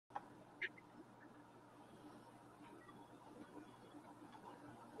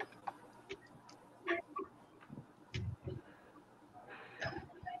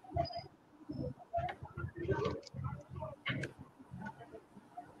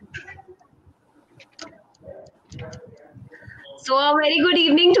So, a very good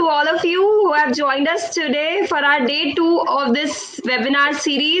evening to all of you who have joined us today for our day 2 of this webinar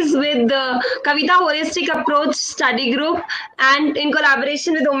series with the Kavitha Holistic Approach Study Group and in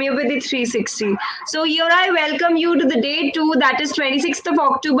collaboration with Homeopathy 360. So, here I welcome you to the day 2, that is 26th of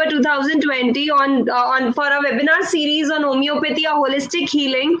October 2020 on for a webinar series on Homeopathy, a holistic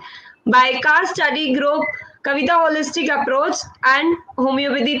healing by KHAStudyGroup, Kavitha Holistic Approach and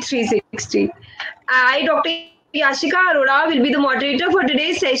Homeopathy 360. I, Dr. Yashika Arora, will be the moderator for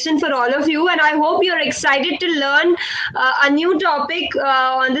today's session for all of you, and I hope you're excited to learn a new topic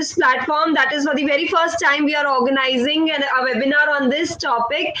on this platform. That is for the very first time we are organizing a webinar on this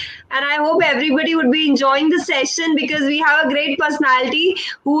topic, and I hope everybody would be enjoying the session because we have a great personality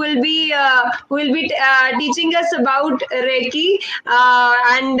who will be teaching us about Reiki,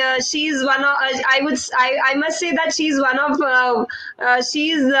 and she's one of I must say that she's one of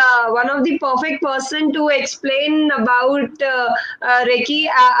the perfect person to explain about Reiki.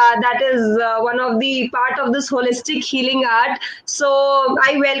 That is one of the part of this holistic healing art. So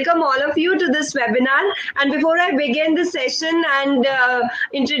I welcome all of you to this webinar. And before I begin the session and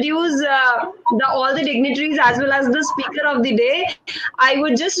introduce all the dignitaries as well as the speaker of the day, I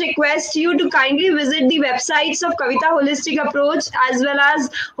would just request you to kindly visit the websites of Kavitha Holistic Approach as well as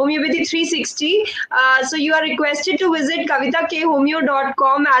Homeopathy 360. So you are requested to visit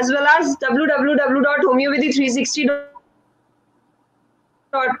kavithahomeo.com as well as www.homeopathy360.com.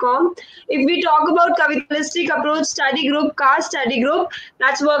 If we talk about Kavitha Holistic Approach Study Group, KHAStudy Group,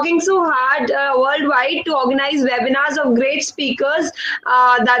 that's working so hard worldwide to organize webinars of great speakers who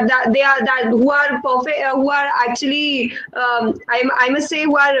are perfect, who are actually I must say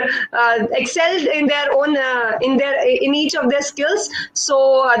who are excelled in their own in each of their skills.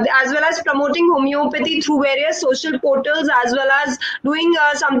 So as well as promoting homeopathy through various social portals as well as doing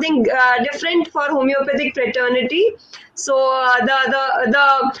something different for homeopathic fraternity. So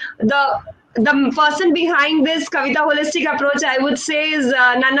the person behind this Kavitha Holistic Approach, I would say, is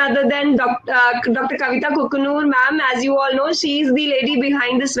none other than Dr. Kavitha Kukunur, ma'am. As you all know, she is the lady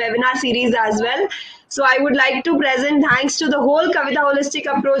behind this webinar series as well. So I would like to present thanks to the whole Kavitha Holistic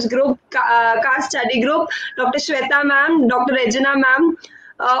Approach group, KHAStudy Group, Dr. Shweta ma'am, Dr. Regina ma'am,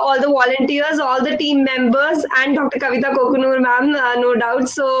 all the volunteers, all the team members, and Dr. Kavitha Kukunur ma'am, no doubt.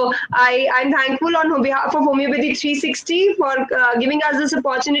 So I'm thankful on behalf of Homeopathy 360 for giving us this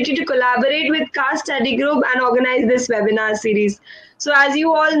opportunity to collaborate with KHAStudy Group and organize this webinar series. So as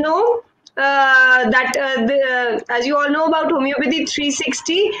you all know, as you all know about Homeopathy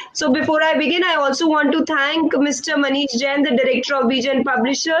 360. So before I begin, I also want to thank Mr. Manish Jain, the director of Vision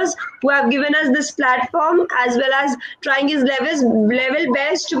Publishers, who have given us this platform as well as trying his level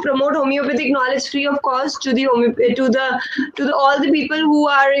best to promote homeopathic knowledge free of cost to all the people who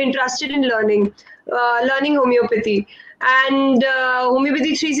are interested in learning homeopathy. And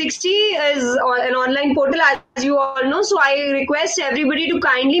Homeopathy 360 is an online portal, as you all know. So I request everybody to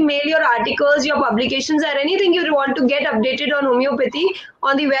kindly mail your articles, your publications, or anything you want to get updated on homeopathy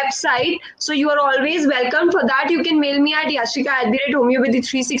on the website. So you are always welcome. For that, you can mail me at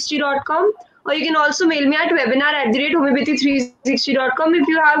yashika@homeopathy360.com. Or you can also mail me at webinar@homeopathy360.com if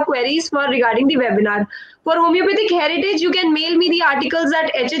you have queries regarding the webinar. For Homeopathic Heritage, you can mail me the articles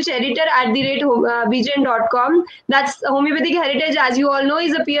at hheditor@bgen.com. That's Homeopathic Heritage, as you all know,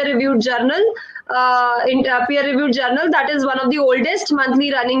 is a peer-reviewed journal. That is one of the oldest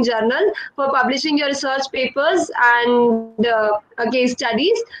monthly running journal for publishing your research papers and case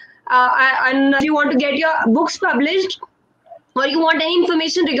studies. And if you want to get your books published, or you want any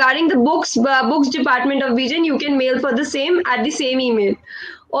information regarding the books department of Vision, you can mail for the same at the same email.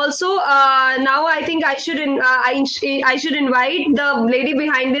 Also, now I think I should invite the lady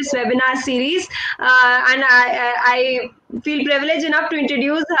behind this webinar series, and I feel privileged enough to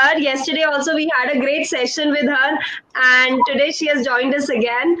introduce her. Yesterday also we had a great session with her, and today she has joined us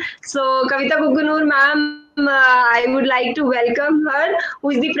again. So Kavitha Kukunur ma'am, I would like to welcome her,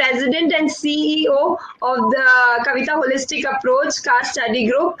 who is the president and CEO of the Kavitha Holistic Approach KHAStudy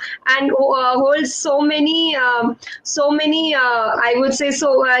Group, and holds so many I would say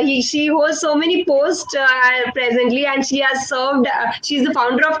she holds so many posts presently, and she has served. She's the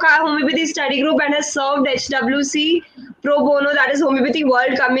founder of Homeopathy Study Group and has served HWC Pro Bono, that is Homeopathy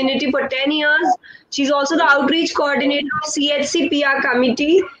World Community, for 10 years. She's also the outreach coordinator of CHC PR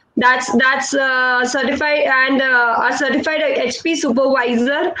Committee. That's certified, and a certified HP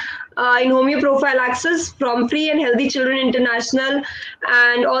supervisor in homeo prophylaxis from Free and Healthy Children International,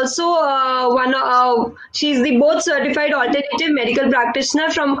 and also she's the board certified alternative medical practitioner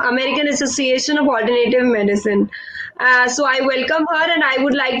from American Association of Alternative Medicine. So I welcome her and I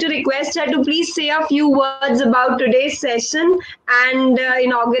would like to request her to please say a few words about today's session and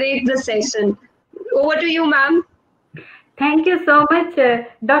inaugurate the session. Over to you, ma'am. Thank you so much,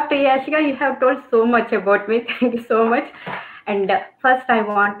 Dr. Yashika. You have told so much about me. Thank you so much. And first, I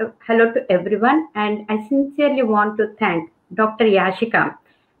want to hello to everyone, and I sincerely want to thank Dr. Yashika,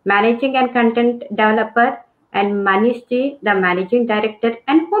 managing and content developer, and Manishji, the managing director,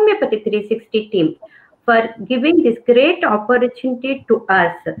 and Homeopathy 360 team for giving this great opportunity to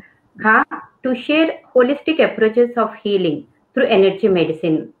us to share holistic approaches of healing through energy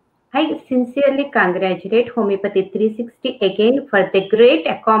medicine. I sincerely congratulate Homeopathy 360 again for the great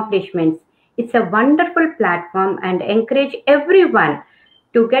accomplishments. It's a wonderful platform and encourage everyone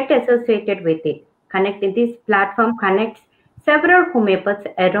to get associated with it. This platform connects several homeopaths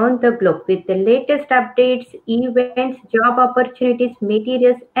around the globe with the latest updates, events, job opportunities,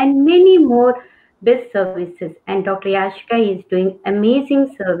 materials, and many more best services. And Dr. Yashika is doing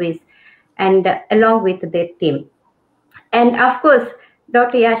amazing service and along with their team. And of course,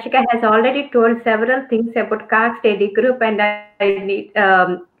 Dr. Yashika has already told several things about KHAStudyGroup, and I need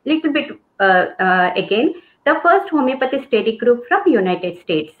little bit again. The first homeopathy study group from United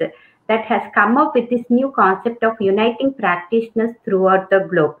States that has come up with this new concept of uniting practitioners throughout the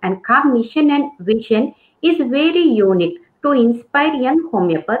globe. And CAM mission and vision is very unique to inspire young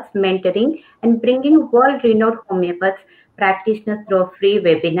homeopaths, mentoring and bringing world-renowned homeopaths practitioners through free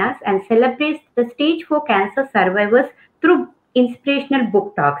webinars and celebrates the stage 4 cancer survivors through inspirational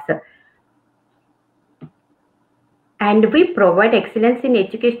book talks. And we provide excellence in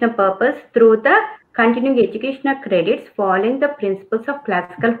educational purpose through the continuing educational credits following the principles of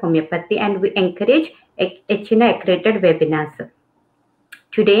classical homeopathy, and we encourage HNA accredited webinars.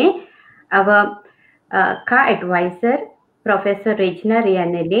 Today, our co-advisor, Professor Regina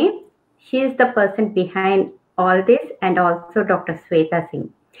Rianelli, she is the person behind all this, and also Dr. Sweta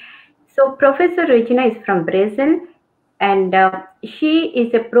Singh. So Professor Regina is from Brazil, and she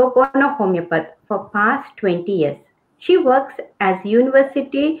is a pro bono homeopath for past 20 years. She works as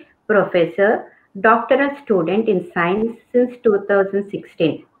university professor, doctoral student in science since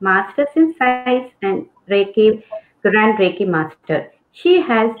 2016, masters in science and Reiki, Grand Reiki master. She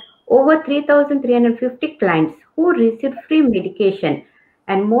has over 3,350 clients who receive free medication,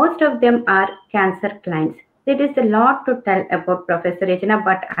 and most of them are cancer clients. There is a lot to tell about Professor Regina,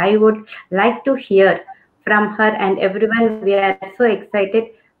 but I would like to hear from her and everyone. We are so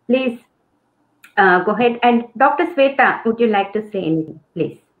excited. Please go ahead. And Dr. Sweta, would you like to say anything,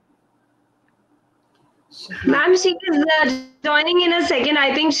 please? Ma'am, she is joining in a second.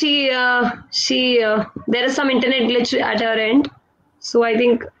 I think there is some internet glitch at her end. So I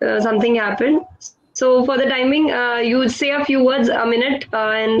think something happened. So for the timing, you would say a few words, a minute,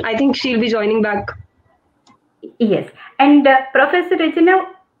 and I think she'll be joining back. Yes. And Professor Regina,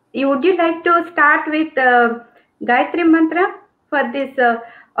 would you like to start with Gayatri Mantra for this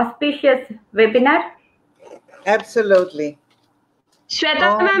auspicious webinar? Absolutely.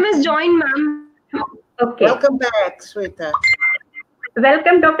 Shweta ma'am is joined, ma'am. Okay. Welcome back, Sweta.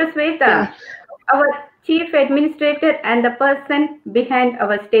 Welcome, Dr. Sweta, yeah. Our Chief Administrator and the person behind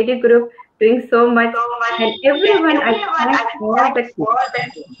our study group, doing so much. And everyone, I thank all the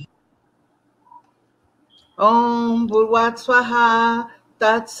team. Om Bhurvat Swaha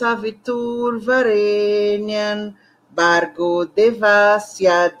Tat Savitur Varenyan Bargo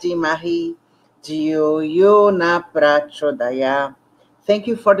Devasya Dimahi Dio Yona Prachodaya. Thank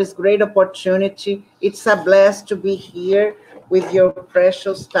you for this great opportunity. It's a blast to be here with your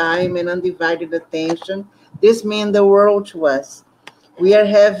precious time and undivided attention. This means the world to us. We are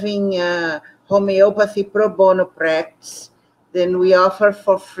having homeopathy pro bono practice. Then we offer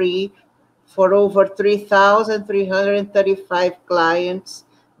for free for over 3,335 clients.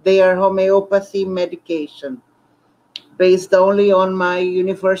 They are homeopathy medication based only on my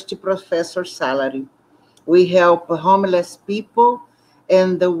university professor salary. We help homeless people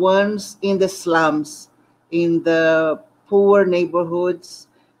and the ones in the slums, in the poor neighborhoods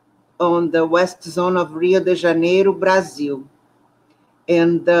on the west zone of Rio de Janeiro, Brazil.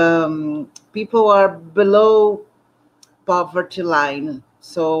 And people are below poverty line,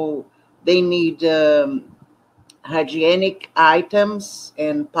 so they need hygienic items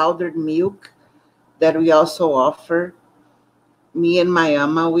and powdered milk that we also offer. Me and my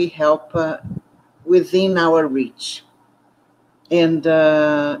ama, we help within our reach. And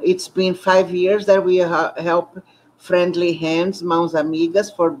it's been 5 years that we help Friendly Hands, Mãos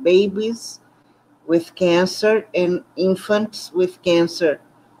Amigas, for babies with cancer and infants with cancer.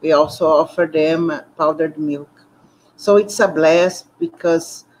 We also offer them powdered milk. So it's a blast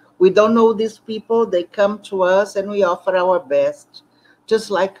because We don't know these people. They come to us and we offer our best, just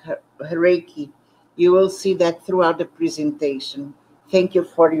like Reiki. You will see that throughout the presentation. Thank you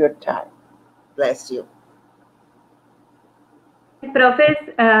for your time. Bless you.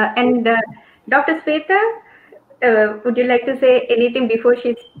 Professor and Dr. Sweta, would you like to say anything before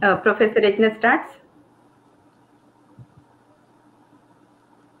Professor Regina starts?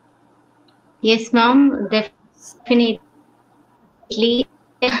 Yes, ma'am, definitely.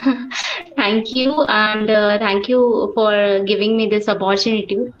 Thank you, and thank you for giving me this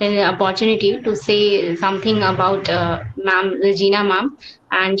opportunity to say something about ma'am Regina ma'am.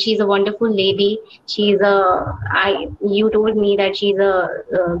 And she's a wonderful lady. You told me that she's a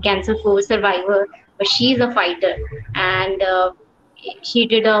cancer 4 survivor, but she's a fighter, and she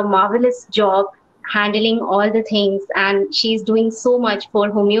did a marvelous job handling all the things, and she's doing so much for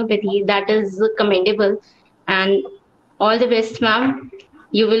homeopathy. That is commendable, and all the best, ma'am.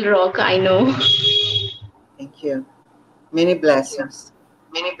 You will rock, I know. Thank you. Many blessings.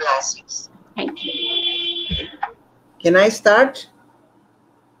 Many blessings. Thank you. Can I start?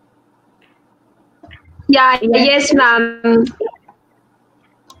 Yeah, yes, ma'am.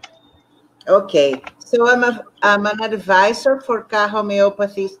 Okay, so I'm an advisor for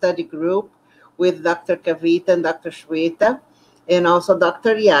Homeopathy study group with Dr. Kavitha and Dr. Shweta, and also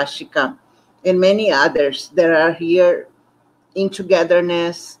Dr. Yashika, and many others that are here in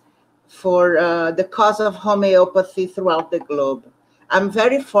togetherness for the cause of homeopathy throughout the globe. I'm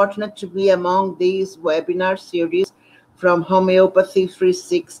very fortunate to be among these webinar series from Homeopathy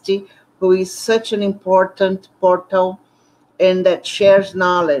 360, who is such an important portal and that shares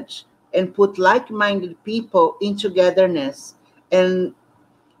knowledge and put like-minded people in togetherness. And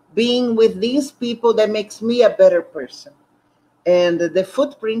being with these people, that makes me a better person. And the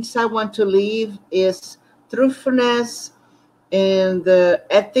footprints I want to leave is truthfulness and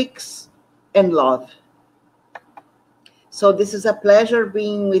ethics and love. So this is a pleasure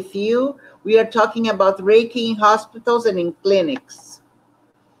being with you. We are talking about Reiki in hospitals and in clinics.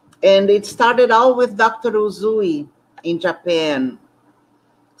 And it started all with Dr. Uzui in Japan.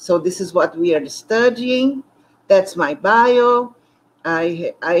 So this is what we are studying. That's my bio.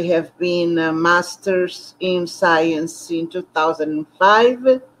 I have been a master's in science in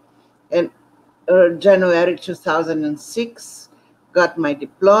 2005 and January 2006, got my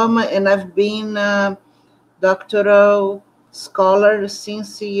diploma, and I've been a doctoral scholar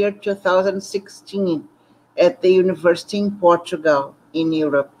since the year 2016 at the university in Portugal, in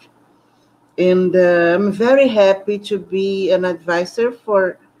Europe. And I'm very happy to be an advisor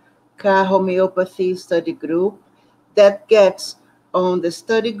for Homeopathy study group that gets on the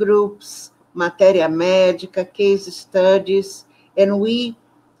study groups, matéria médica, case studies, and we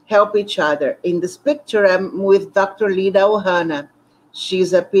help each other. In this picture, I'm with Dr. Lida Ohana.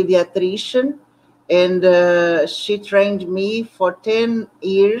 She's a pediatrician, and she trained me for 10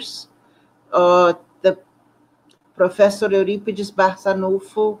 years. The Professor Euripides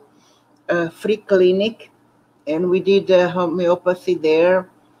Barçanufo free clinic, and we did homeopathy there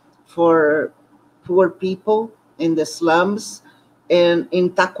for poor people in the slums and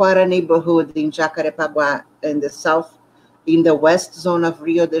in Taquara neighborhood in Jacarepaguá in the south, in the west zone of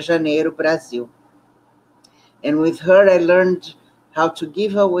Rio de Janeiro, Brazil. And with her, I learned how to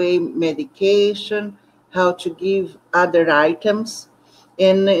give away medication, how to give other items.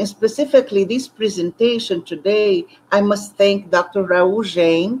 And specifically this presentation today, I must thank Dr. Raul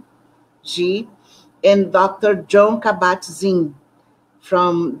Jain, G, and Dr. John Kabat-Zinn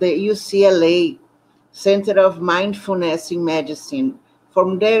from the UCLA Center of Mindfulness in Medicine.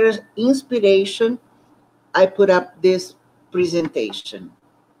 From their inspiration, I put up this presentation.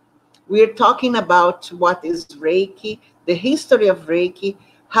 We're talking about what is Reiki, the history of Reiki,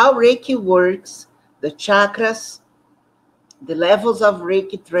 how Reiki works, the chakras, the levels of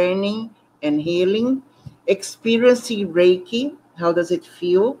Reiki training and healing, experiencing Reiki, how does it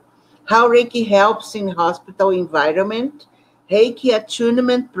feel, how Reiki helps in hospital environment, Reiki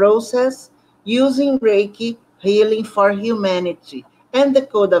attunement process, using Reiki healing for humanity, and the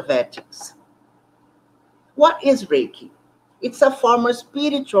code of ethics. What is Reiki? It's a form of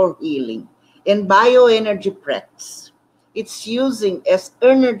spiritual healing and bioenergy practice. It's using as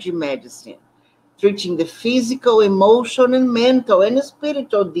energy medicine, treating the physical, emotional, and mental and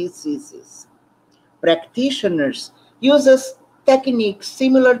spiritual diseases. Practitioners use techniques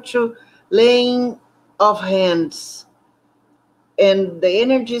similar to laying of hands, and the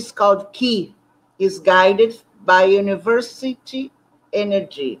energy is called Ki, is guided by university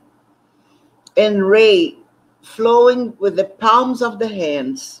energy, and Rei, flowing with the palms of the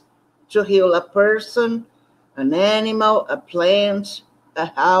hands to heal a person, an animal, a plant, a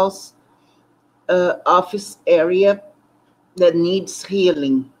house, office area that needs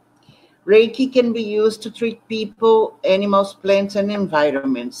healing. Reiki can be used to treat people, animals, plants, and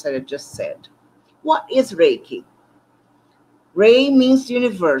environments, as I just said. What is Reiki? Rei means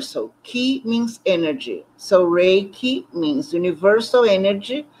universal. Ki means energy. So Reiki means universal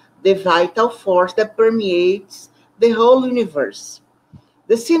energy, the vital force that permeates the whole universe.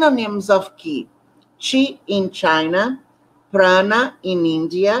 The synonyms of Ki: Chi in China, Prana in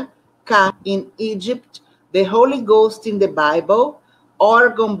India, Ka in Egypt, the Holy Ghost in the Bible,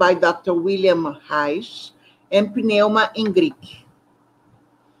 Orgon by Dr. William Reich, and Pneuma in Greek.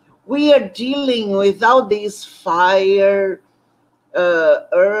 We are dealing with all these fire,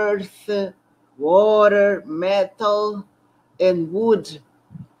 earth, water, metal, and wood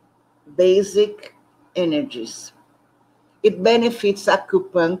basic energies. It benefits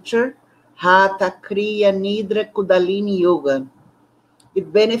acupuncture, Hatha, Kriya, Nidra, Kundalini Yoga.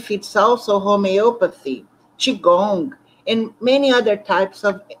 It benefits also homeopathy, Qigong, and many other types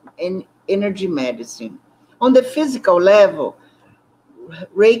of energy medicine. On the physical level,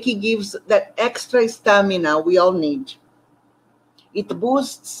 Reiki gives that extra stamina we all need. It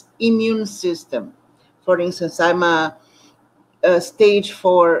boosts immune system. For instance, I'm a stage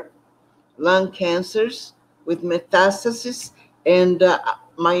 4 lung cancers with metastasis, and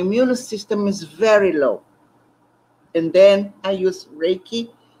my immune system is very low. And then I use Reiki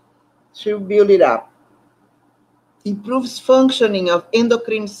to build it up. Improves functioning of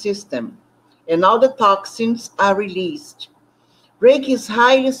endocrine system, and all the toxins are released. Reiki is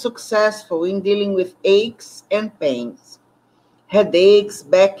highly successful in dealing with aches and pains, headaches,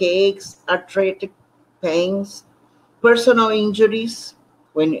 backaches, arthritic pains, personal injuries.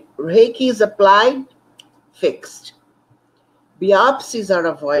 When Reiki is applied, fixed. Biopsies are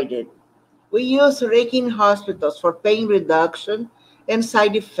avoided. We use Reiki in hospitals for pain reduction and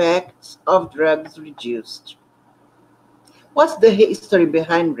side effects of drugs reduced. What's the history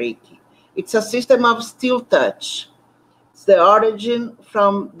behind Reiki? It's a system of still touch. It's the origin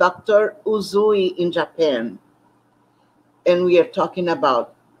from Dr. Uzui in Japan. And we are talking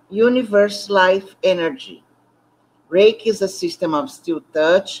about universe life energy. Reiki is a system of still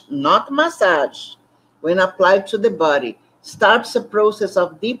touch, not massage. When applied to the body, starts a process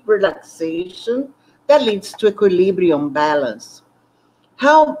of deep relaxation that leads to equilibrium balance.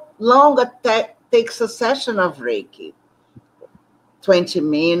 How long takes a session of Reiki? 20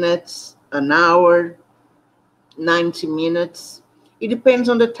 minutes, an hour, 90 minutes. It depends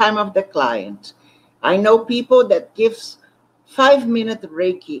on the time of the client. I know people that gives 5-minute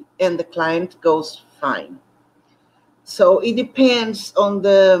Reiki and the client goes fine. So it depends on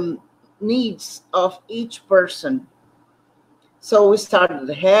the needs of each person. So we start at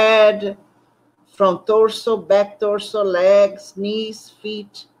the head, from torso, back torso, legs, knees,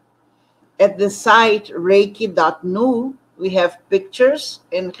 feet. At the site reiki.nu, we have pictures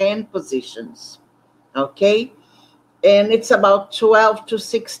and hand positions, okay? And it's about 12 to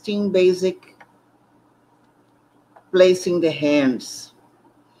 16 basic placing the hands.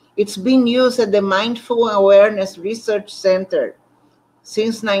 It's been used at the Mindful Awareness Research Center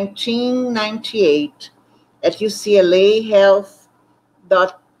since 1998 at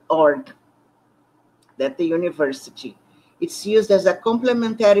uclahealth.org, at the university. It's used as a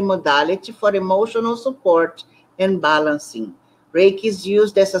complementary modality for emotional support and balancing. Reiki is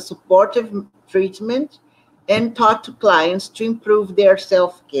used as a supportive treatment and taught to clients to improve their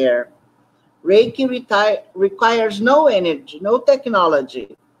self-care. Reiki requires no energy, no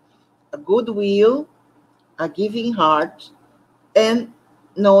technology, a good will, a giving heart, and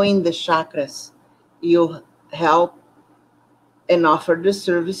knowing the chakras. You help and offer the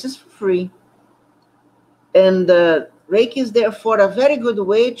services for free. And Reiki is therefore a very good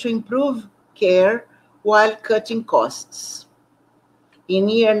way to improve care while cutting costs. In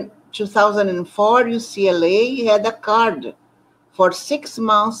year 2004, UCLA had a card for 6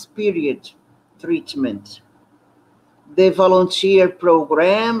 months period treatment. The volunteer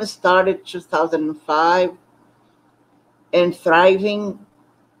program started 2005 and thriving,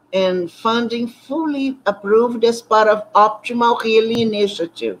 and funding fully approved as part of Optimal Healing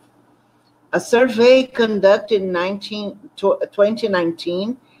Initiative. A survey conducted in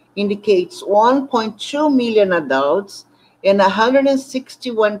 2019 indicates 1.2 million adults and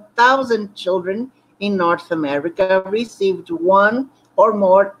 161,000 children in North America received one or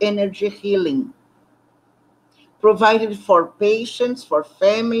more energy healing, provided for patients, for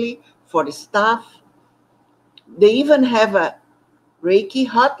family, for the staff. They even have a Reiki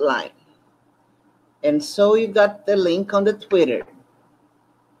hotline. And so you got the link on the Twitter.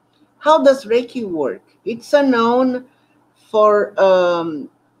 How does Reiki work? It's a known for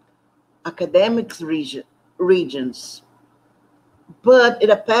academics regions, but it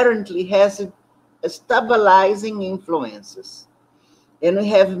apparently has a stabilizing influences. And we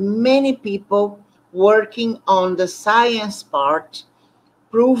have many people working on the science part,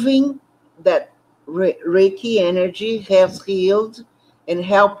 proving that Reiki energy has healed and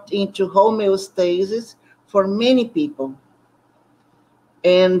helped into homeostasis for many people.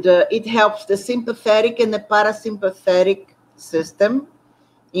 And it helps the sympathetic and the parasympathetic system,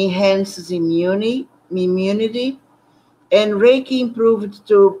 enhances immunity, and Reiki improved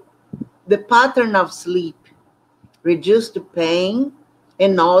to the pattern of sleep, reduced pain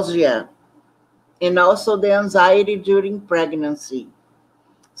and nausea, and also the anxiety during pregnancy.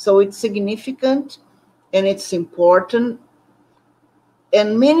 So it's significant and it's important,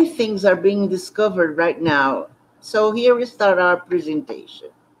 and many things are being discovered right now. So here we start our presentation.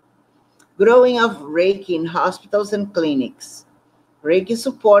 Growing of Reiki in hospitals and clinics. Reiki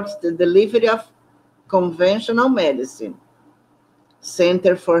supports the delivery of conventional medicine.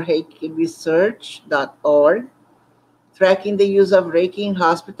 Center for Reiki Research.org, tracking the use of Reiki in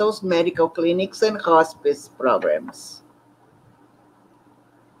hospitals, medical clinics, and hospice programs.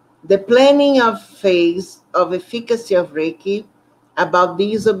 The planning of phase of efficacy of Reiki about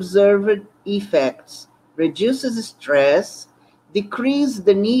these observed effects reduces stress, decreases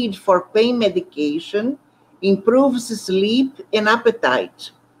the need for pain medication, improves sleep and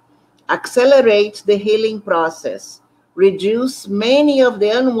appetite, accelerates the healing process, reduce many of the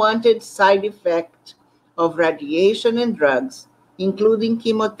unwanted side effects of radiation and drugs, including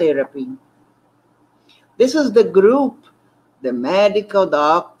chemotherapy. This is the group, the medical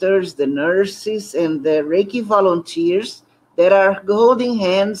doctors, the nurses, and the Reiki volunteers that are holding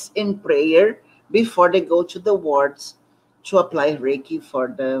hands in prayer before they go to the wards to apply Reiki for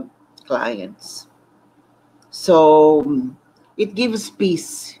the clients. So it gives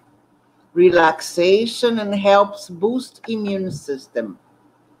peace, relaxation, and helps boost immune system.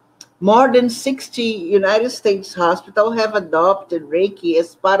 More than 60 United States hospitals have adopted Reiki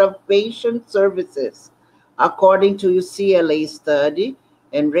as part of patient services, according to UCLA study,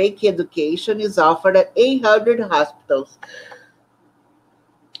 and Reiki education is offered at 800 hospitals.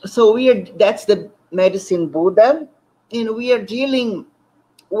 So that's the medicine Buddha, and we are dealing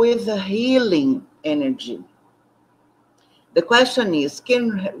with healing energy. The question is,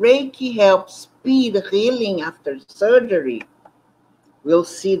 can Reiki help speed healing after surgery? We'll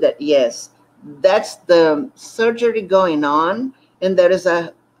see that, yes, that's the surgery going on, and there is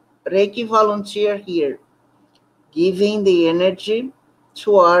a Reiki volunteer here giving the energy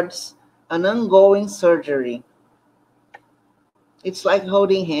towards an ongoing surgery. It's like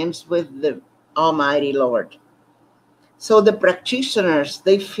holding hands with the Almighty Lord. So the practitioners,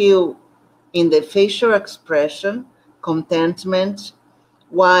 they feel in the facial expression contentment,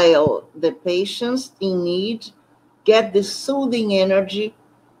 while the patients in need get the soothing energy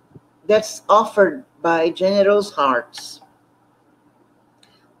that's offered by generous hearts.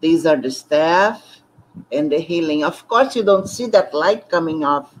 These are the staff and the healing. Of course, you don't see that light coming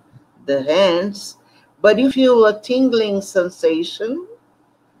off the hands, but you feel a tingling sensation.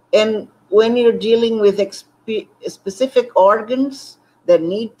 And when you're dealing with specific organs that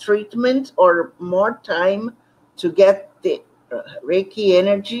need treatment or more time to get the Reiki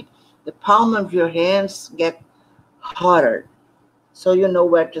energy, the palm of your hands get hotter. So you know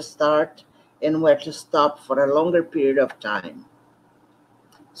where to start and where to stop for a longer period of time.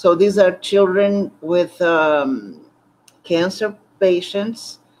 So these are children with cancer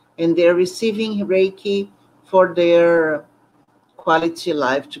patients, and they're receiving Reiki for their quality of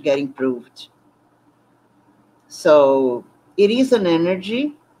life to get improved. So it is an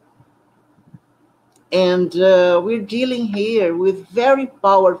energy, and we're dealing here with very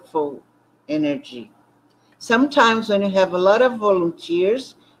powerful energy. Sometimes when you have a lot of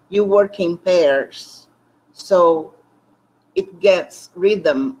volunteers, you work in pairs. So it gets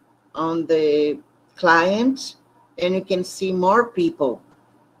rhythm on the client, and you can see more people.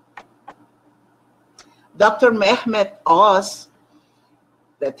 Dr. Mehmet Oz,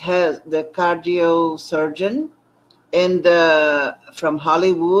 that has the cardio surgeon, and from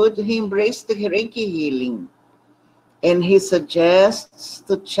Hollywood, he embraced the Reiki healing, and he suggests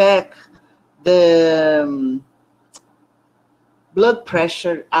to check the blood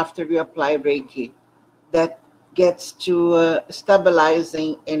pressure after you apply Reiki. That gets to a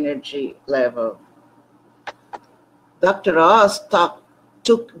stabilizing energy level. Dr. Oz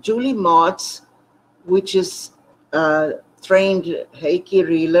took Julie Motz, which is a trained Reiki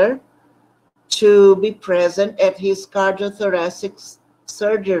healer, to be present at his cardiothoracic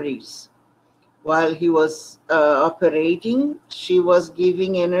surgeries. while he was operating, she was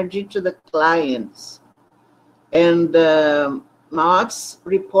giving energy to the clients. And Max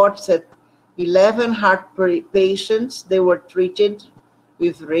reports that 11 heart patients, they were treated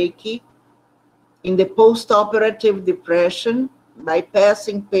with Reiki. In the post-operative depression,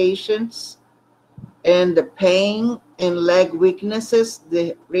 bypassing patients and the pain and leg weaknesses,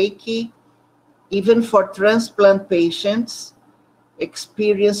 the Reiki, even for transplant patients,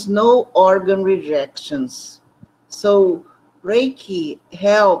 experience no organ rejections. So Reiki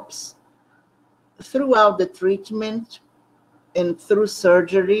helps throughout the treatment and through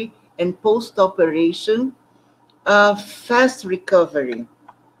surgery and post-operation, fast recovery,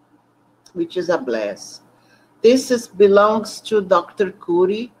 which is a bless. This belongs to Dr.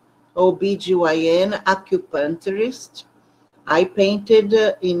 Kuri, OBGYN acupuncturist. I painted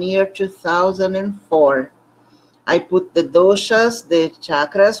in year 2004. I put the doshas, the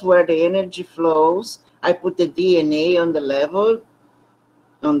chakras where the energy flows. I put the DNA on the level,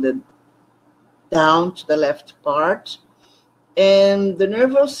 on the down to the left part, and the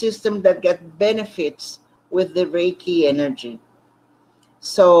nervous system that get benefits with the Reiki energy.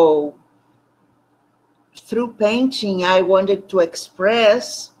 So through painting, I wanted to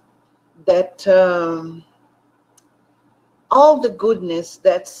express that all the goodness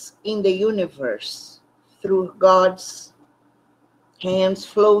that's in the universe through God's hands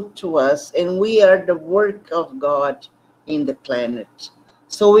flow to us, and we are the work of God in the planet.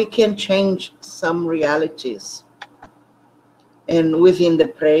 So we can change some realities. And within the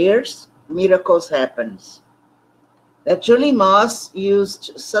prayers, miracles happens. That Julie Moss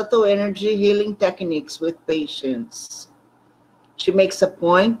used subtle energy healing techniques with patients. She makes a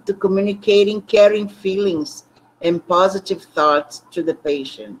point to communicating caring feelings and positive thoughts to the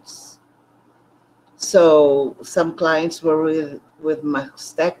patients. So some clients were with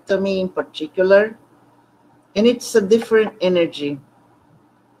mastectomy in particular, and it's a different energy.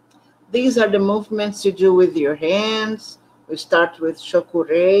 These are the movements you do with your hands. We start with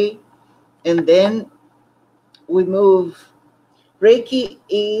Shokurei, and then we move. Reiki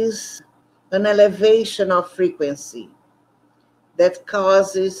is an elevation of frequency that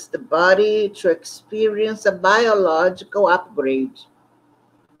causes the body to experience a biological upgrade.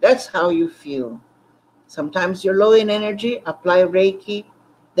 That's how you feel. Sometimes you're low in energy, apply Reiki,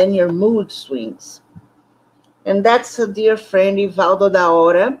 then your mood swings. And that's a dear friend, Ivaldo da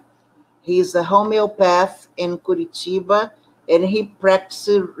Hora. He's a homeopath in Curitiba, and he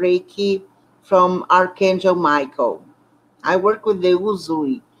practices Reiki from Archangel Michael. I work with the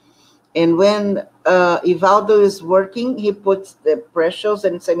Uzui. And when Ivaldo is working, he puts the precious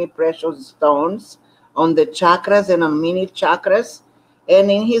and semi-precious stones on the chakras and on mini chakras.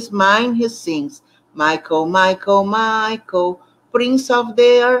 And in his mind, he sings, Michael, Michael, Michael, Prince of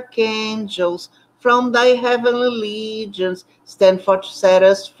the Archangels, from thy heavenly legions, stand forth to set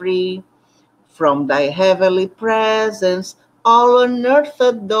us free. From thy heavenly presence, all on earth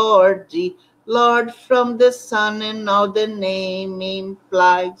adore thee, Lord, from the sun and all the name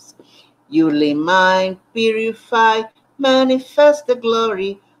implies. You mind, purify, manifest the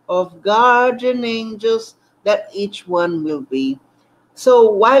glory of guardian angels that each one will be. So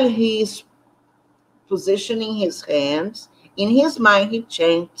while he is positioning his hands, in his mind he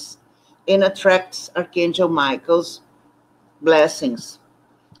chants and attracts Archangel Michael's blessings.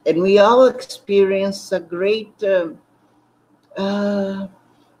 And we all experience a great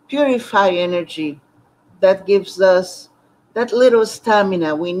purify energy that gives us that little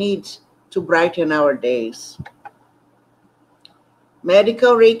stamina we need to brighten our days.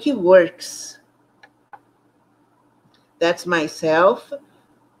 Medical Reiki works. That's myself.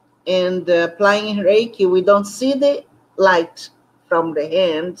 And applying Reiki, we don't see the light from the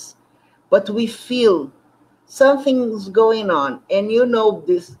hands, but we feel something's going on. And you know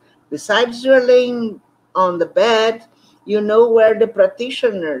this, besides you're laying on the bed, you know where the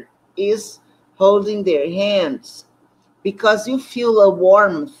practitioner is holding their hands, because you feel a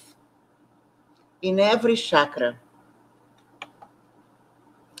warmth in every chakra.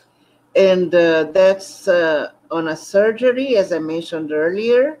 And that's on a surgery, as I mentioned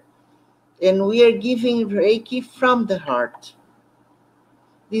earlier. And we are giving Reiki from the heart.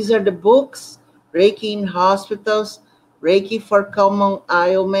 These are the books, Reiki in hospitals, Reiki for common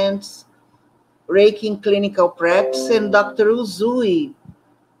ailments, Reiki in clinical practice, and Dr. Uzui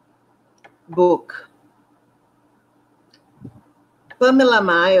book. Pamela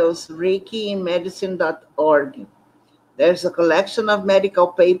Miles, Reiki in medicine.org. There's a collection of medical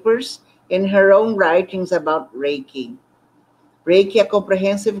papers and her own writings about Reiki. Reiki, a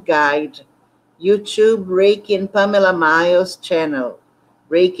comprehensive guide. YouTube, Reiki and Pamela Miles channel.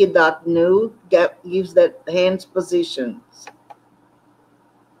 Reiki.nu gives the hands positions.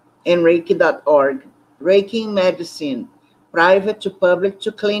 And Reiki.org, Reiki medicine, private to public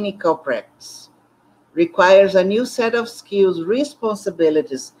to clinical practice. Requires a new set of skills,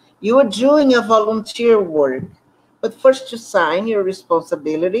 responsibilities. You are doing a volunteer work, but first you sign your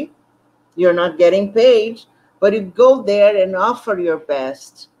responsibility. You're not getting paid, but you go there and offer your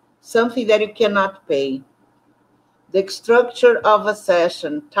best, something that you cannot pay. The structure of a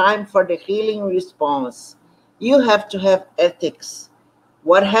session, time for the healing response. You have to have ethics.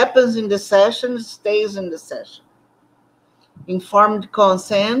 What happens in the session stays in the session. Informed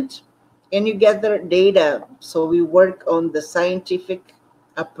consent, and you gather data. So we work on the scientific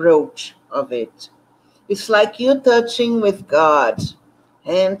approach of it. It's like you touching with God,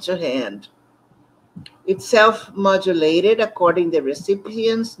 hand to hand. It's self-modulated according to the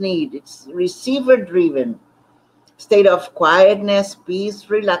recipient's need. It's receiver-driven. State of quietness, peace,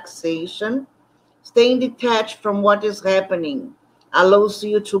 relaxation. Staying detached from what is happening allows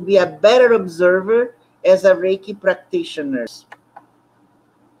you to be a better observer as a Reiki practitioner.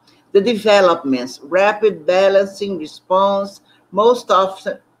 The developments, rapid balancing response, most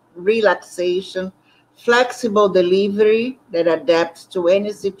often relaxation, flexible delivery that adapts to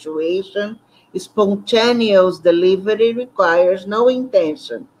any situation, spontaneous delivery requires no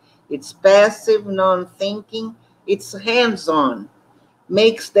intention. It's passive, non-thinking, it's hands-on,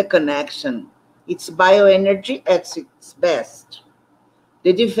 makes the connection. It's bioenergy at its best.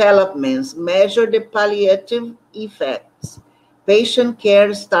 The developments measure the palliative effects. Patient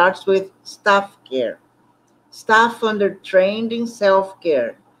care starts with staff care. Staff under-trained in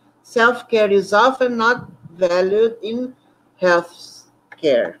self-care. Self-care is often not valued in health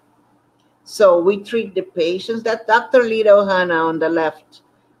care. So we treat the patients. That Dr. Lita Ohana on the left,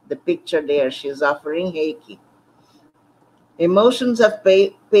 the picture there, she's offering Reiki. Emotions of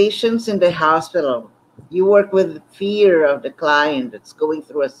patients in the hospital. You work with the fear of the client that's going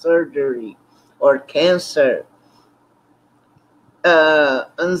through a surgery or cancer.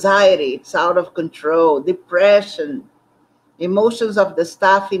 Anxiety, it's out of control. Depression. Emotions of the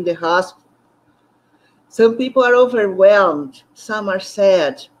staff in the hospital. Some people are overwhelmed. Some are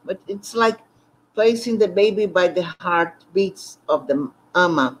sad. But it's like placing the baby by the heartbeats of the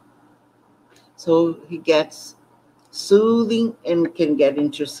mama. So he gets soothing and can get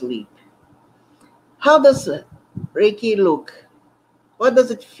into sleep. How does Reiki look? What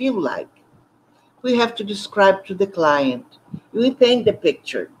does it feel like? We have to describe to the client. We paint the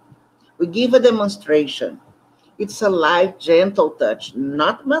picture. We give a demonstration. It's a light, gentle touch,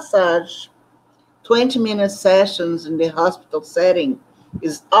 not massage. 20-minute sessions in the hospital setting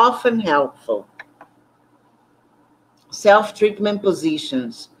is often helpful. Self-treatment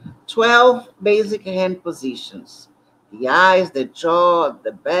positions. 12 basic hand positions. The eyes, the jaw,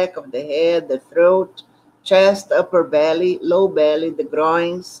 the back of the head, the throat, chest, upper belly, low belly, the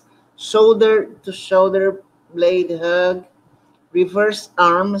groins, shoulder to shoulder blade hug, reverse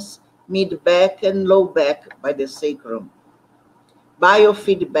arms, mid-back and low back by the sacrum.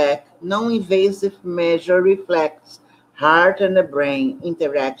 Biofeedback, non-invasive measure reflects heart and the brain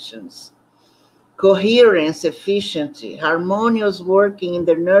interactions. Coherence, efficiency, harmonious working in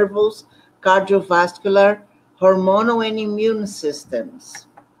the nervous, cardiovascular, hormonal, and immune systems.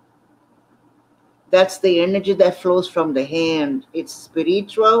 That's the energy that flows from the hand. It's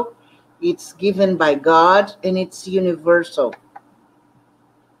spiritual, it's given by God, and it's universal.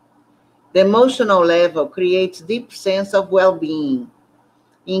 The emotional level creates deep sense of well-being,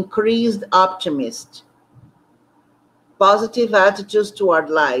 increased optimism, positive attitudes toward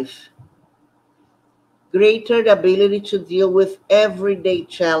life, greater ability to deal with everyday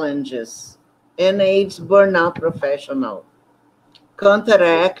challenges, and aids burnout professional.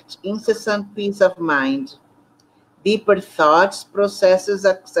 Counteract incessant peace of mind, deeper thoughts, processes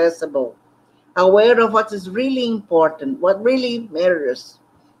accessible, aware of what is really important, what really matters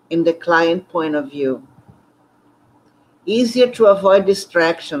in the client point of view. Easier to avoid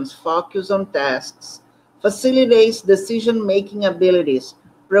distractions, focus on tasks, facilitates decision-making abilities,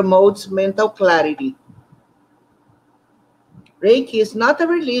 promotes mental clarity. Reiki is not a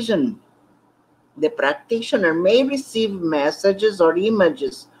religion. The practitioner may receive messages or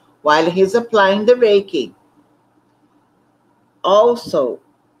images while he's applying the Reiki. Also,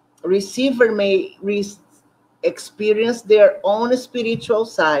 receiver may experience their own spiritual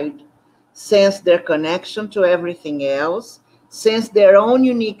side, sense their connection to everything else, sense their own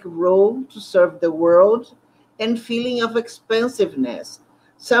unique role to serve the world, and feeling of expansiveness.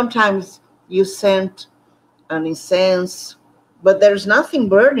 Sometimes you scent an incense, but there's nothing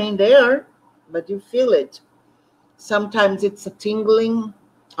burning there, but you feel it. Sometimes it's a tingling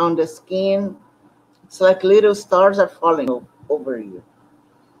on the skin. It's like little stars are falling over you.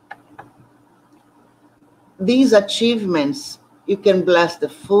 These achievements, you can bless the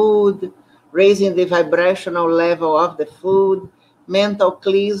food, raising the vibrational level of the food, mental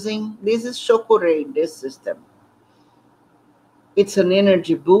cleansing. This is Shokurei, this system. It's an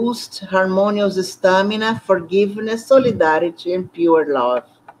energy boost, harmonious stamina, forgiveness, solidarity, and pure love.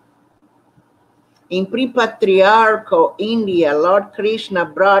 In pre-patriarchal India, Lord Krishna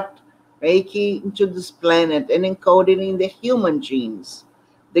brought Reiki into this planet and encoded it in the human genes.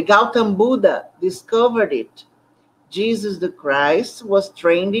 The Gautam Buddha discovered it. Jesus the Christ was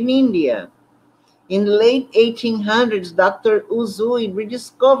trained in India. In the late 1800s, Dr. Uzui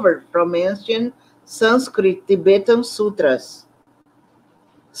rediscovered from ancient Sanskrit Tibetan sutras.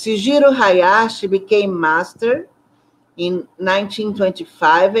 Shujiro Hayashi became master in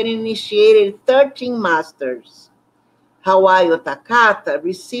 1925 and initiated 13 masters. Hawayo Takata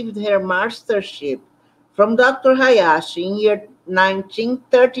received her mastership from Dr. Hayashi in year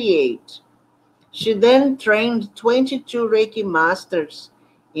 1938. She then trained 22 Reiki masters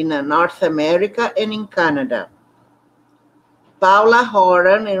in North America and in Canada. Paula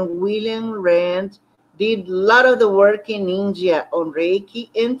Horan and William Rand did a lot of the work in India on Reiki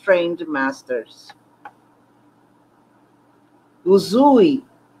and trained masters. Uzui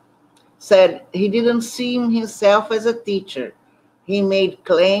said he didn't see himself as a teacher. He made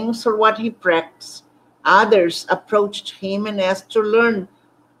claims for what he practiced. Others approached him and asked to learn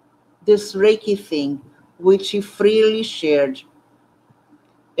this Reiki thing, which he freely shared.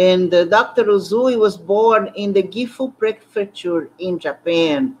 And Dr. Uzui was born in the Gifu Prefecture in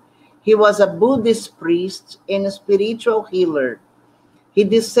Japan. He was a Buddhist priest and a spiritual healer. He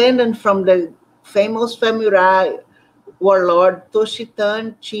descended from the famous samurai warlord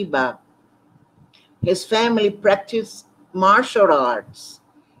Toshitan Chiba. His family practiced martial arts,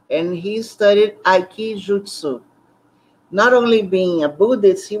 and he studied Aikijutsu. Not only being a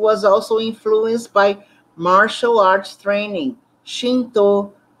Buddhist, he was also influenced by martial arts training,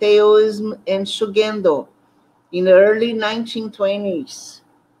 Shinto, Taoism, and Shugendo. In the early 1920s,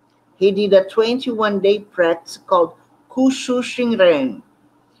 he did a 21-day practice called Kushu Shinren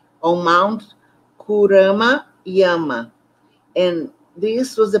on Mount Kurama Yama. And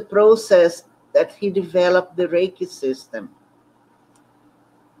this was the process that he developed the Reiki system.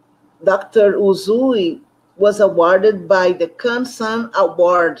 Dr. Uzui was awarded by the Kansan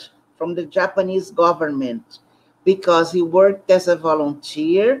Award from the Japanese government because he worked as a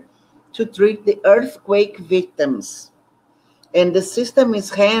volunteer to treat the earthquake victims. And the system is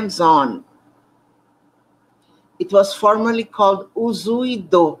hands-on. It was formerly called Uzui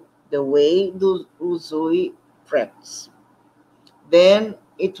Do, the way the Uzui practice. Then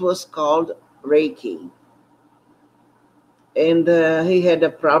it was called Reiki. And he had a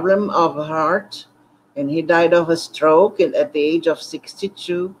problem of heart, and he died of a stroke at the age of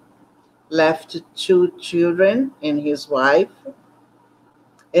 62, left 2 children and his wife.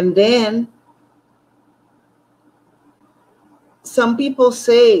 And then some people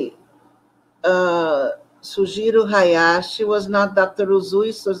say Shujiro Hayashi was not Dr.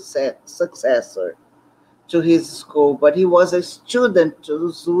 Uzui's successor to his school, but he was a student to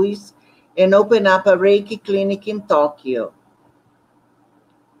Uzui's and opened up a Reiki clinic in Tokyo.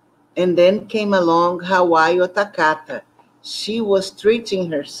 And then came along Hawayo Takata. She was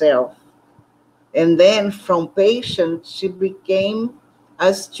treating herself. And then from patient, she became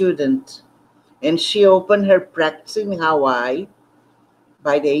a student. And she opened her practice in Hawaii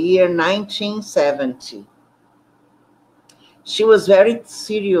by the year 1970. She was very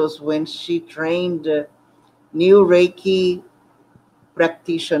serious when she trained new Reiki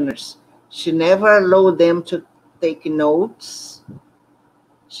practitioners. She never allowed them to take notes.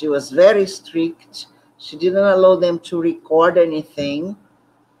 She was very strict. She didn't allow them to record anything.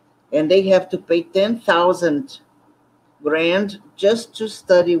 And they have to pay 10,000 grand just to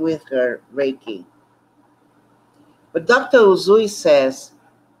study with her Reiki. But Dr. Uzui says,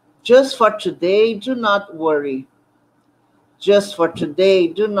 just for today, do not worry. Just for today,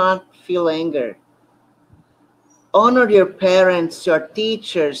 do not feel anger. Honor your parents, your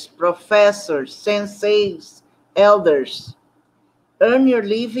teachers, professors, senseis, elders. Earn your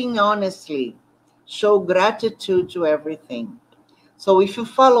living honestly. Show gratitude to everything. So if you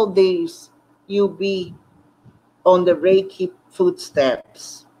follow these, you'll be on the Reiki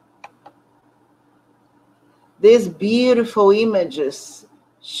footsteps. These beautiful images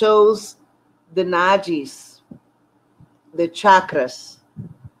shows the nadis, the chakras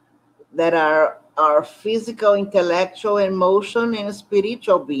that are our physical, intellectual, emotional, and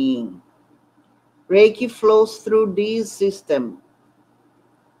spiritual being. Reiki flows through this system.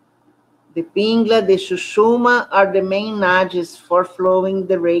 The Pingla, the Shushuma are the main nadis for flowing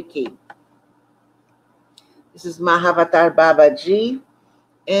the Reiki. This is Mahavatar Babaji,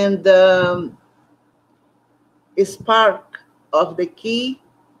 and the spark of the key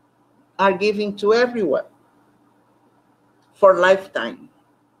are given to everyone for lifetime.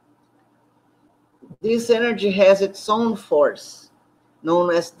 This energy has its own force,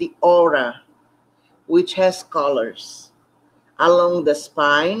 known as the aura, which has colors. Along the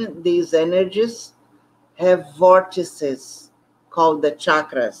spine, these energies have vortices called the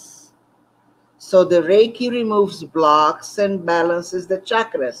chakras. So the Reiki removes blocks and balances the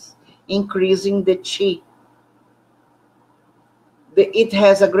chakras, increasing the chi. It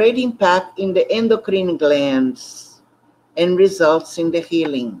has a great impact in the endocrine glands and results in the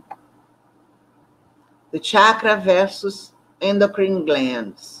healing. The chakra versus endocrine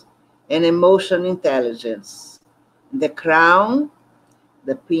glands and emotional intelligence. The crown,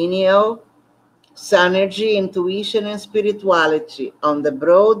 the pineal, synergy, intuition, and spirituality. On the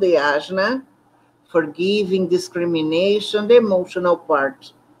broad, the ajna, forgiving, discrimination, the emotional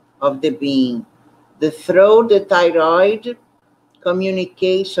part of the being. The throat, the thyroid,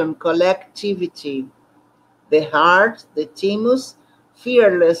 communication, collectivity. The heart, the thymus,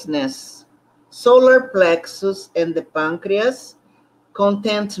 fearlessness. Solar plexus and the pancreas,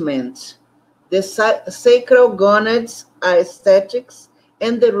 contentment. The sacral gonads, aesthetics,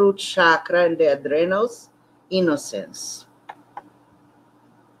 and the root chakra and the adrenals, innocence.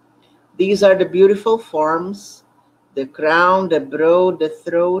 These are the beautiful forms: the crown, the brow, the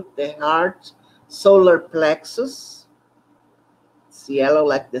throat, the heart, solar plexus, it's yellow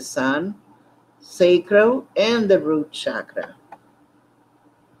like the sun, sacral, and the root chakra.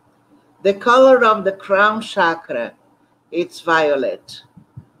 The color of the crown chakra, it's violet.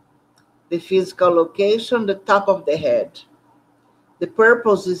 The physical location, the top of the head. The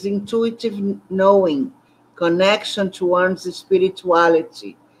purpose is intuitive knowing, connection to one's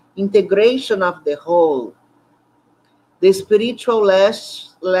spirituality, integration of the whole. The spiritual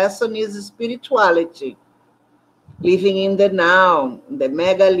lesson is spirituality, living in the now, the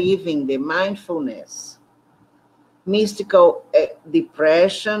mega living, the mindfulness. Mystical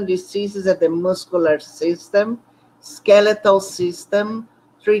depression, diseases at the muscular system, skeletal system,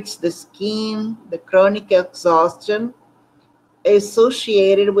 treats the skin, the chronic exhaustion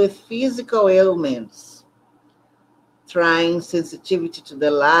associated with physical ailments, trying sensitivity to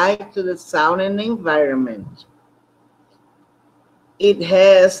the light, to the sound, and the environment. It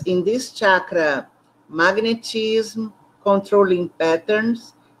has in this chakra magnetism, controlling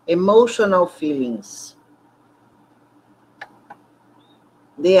patterns, emotional feelings.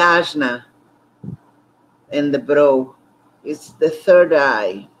 The ajna and the brow is the third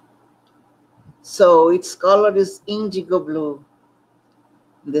eye. So its color is indigo blue.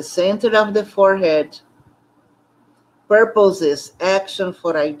 The center of the forehead. Purpose is action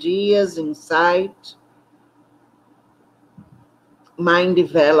for ideas, insight, mind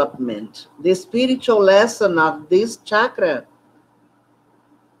development. The spiritual lesson of this chakra: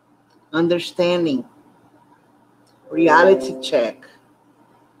 understanding, reality check,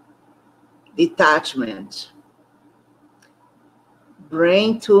 detachment,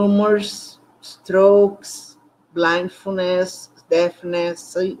 brain tumors, strokes, blindness,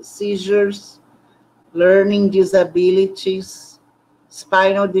 deafness, seizures, learning disabilities,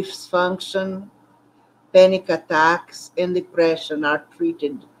 spinal dysfunction, panic attacks, and depression are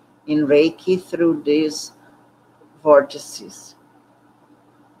treated in Reiki through these vortices.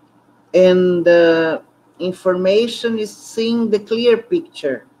 And the information is seeing the clear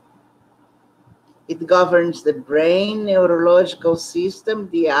picture. It governs the brain, neurological system,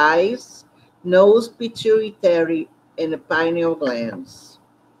 the eyes, nose, pituitary, and the pineal glands.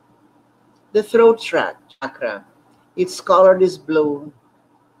 The throat chakra, its color is blue,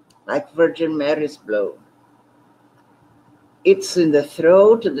 like Virgin Mary's blue. It's in the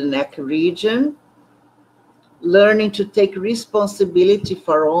throat, the neck region, learning to take responsibility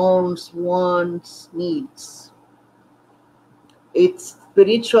for one's needs. Its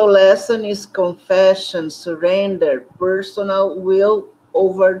spiritual lesson is confession, surrender, personal will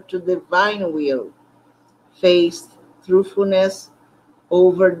over to divine will, faith, truthfulness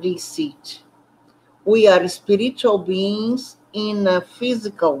over deceit. We are spiritual beings in a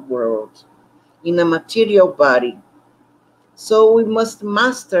physical world, in a material body. So we must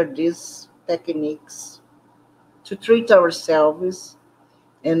master these techniques to treat ourselves,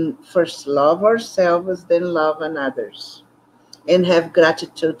 and first love ourselves, then love others, and have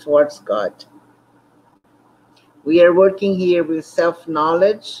gratitude towards God. We are working here with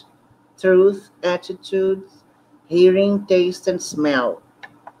self-knowledge, truth, attitudes, hearing, taste, and smell.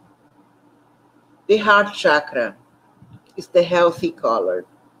 The heart chakra is the healthy color.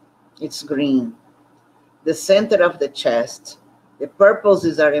 It's green. The center of the chest. The purples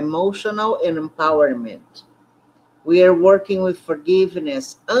is our emotional and empowerment. We are working with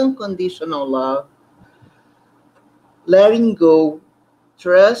forgiveness, unconditional love, letting go,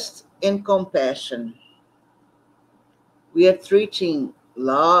 trust, and compassion. We are treating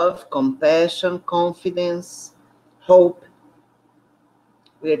love, compassion, confidence, hope.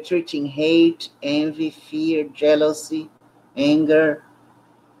 We are treating hate, envy, fear, jealousy, anger,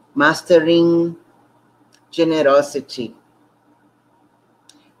 mastering generosity.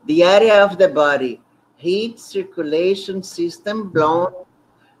 The area of the body, heat, circulation system, blood,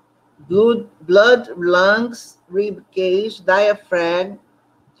 lungs, rib cage, diaphragm,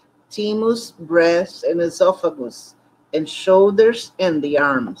 thymus, breast, and esophagus, and shoulders and the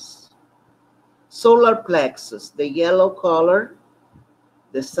arms. Solar plexus, the yellow color,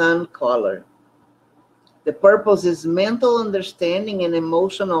 the sun color. The purpose is mental understanding and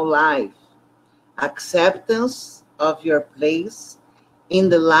emotional life, acceptance of your place in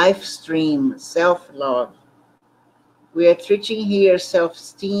the life stream, self-love. We are treating here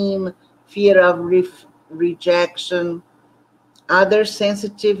self-esteem, fear of rejection, other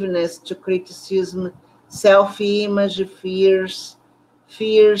sensitiveness to criticism, self-image fears,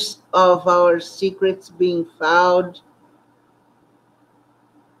 fears of our secrets being found.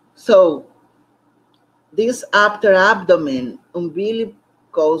 So, this upper abdomen,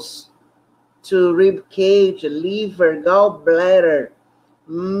 umbilicals to rib cage, liver, gallbladder,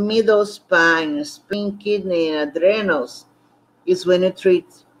 middle spine, spleen, kidney, and adrenals is when you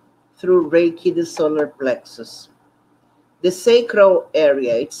treat through Reiki the solar plexus. The sacral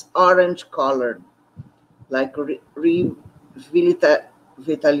area, it's orange colored, like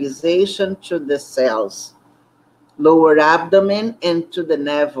revitalization to the cells, lower abdomen and to the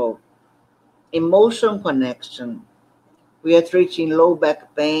navel, emotion connection. We are treating low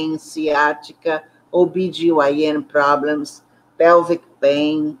back pain, sciatica, OBGYN problems, pelvic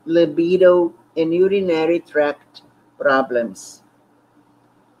pain, libido, and urinary tract problems.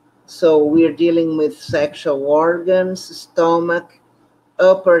 So we're dealing with sexual organs, stomach,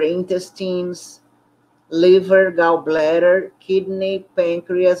 upper intestines, liver, gallbladder, kidney,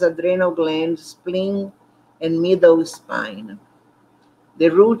 pancreas, adrenal glands, spleen, and middle spine. The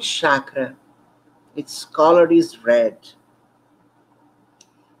root chakra, its color is red.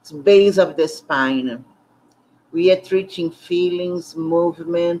 It's base of the spine. We are treating feelings,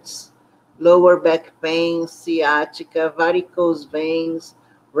 movements, lower back pain, sciatica, varicose veins,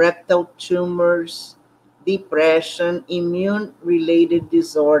 rectal tumors, depression, immune-related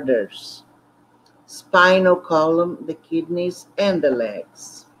disorders, spinal column, the kidneys, and the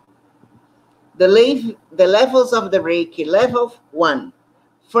legs. The levels of the Reiki. Level 1,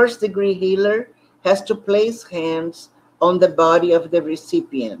 first-degree healer has to place hands on the body of the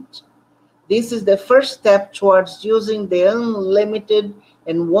recipient. This is the first step towards using the unlimited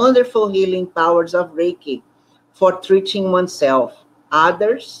and wonderful healing powers of Reiki for treating oneself,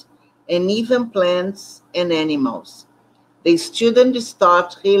 others, and even plants and animals. The student is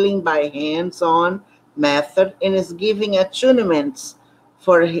taught healing by hands-on method and is giving attunements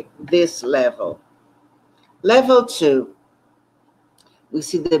for this level. Level 2, we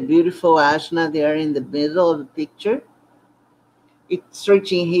see the beautiful Ajna there in the middle of the picture. It's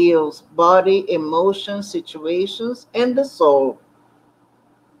treating heals body, emotions, situations, and the soul.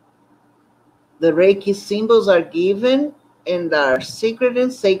 The Reiki symbols are given and are secret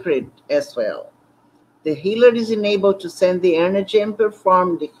and sacred as well. The healer is enabled to send the energy and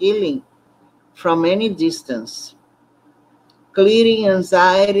perform the healing from any distance, clearing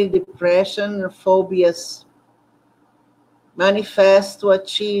anxiety, depression, and phobias, manifest to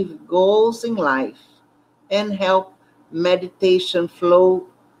achieve goals in life, and help meditation flow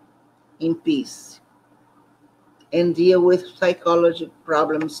in peace, and deal with psychology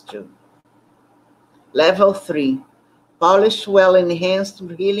problems too. Level 3, polished, well enhanced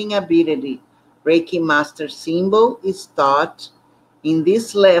healing ability. Reiki Master symbol is taught in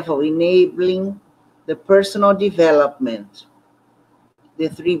this level, enabling the personal development. The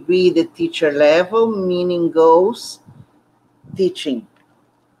 3B, the teacher level, meaning goals, teaching.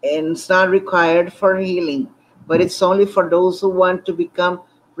 And it's not required for healing, but it's only for those who want to become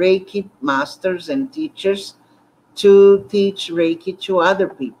Reiki masters and teachers to teach Reiki to other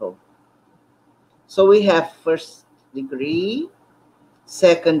people. So we have first degree,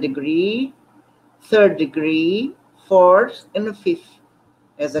 second degree, third degree, fourth, and fifth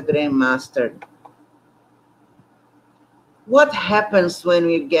as a Grand Master. What happens when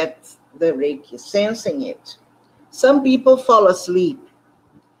we get the Reiki? Sensing it. Some people fall asleep.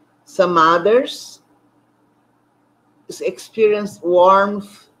 Some others experience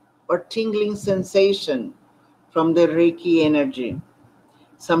warmth or tingling sensation from the Reiki energy.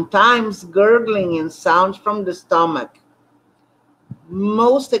 Sometimes gurgling and sounds from the stomach.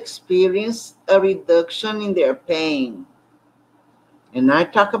 Most experience a reduction in their pain. And I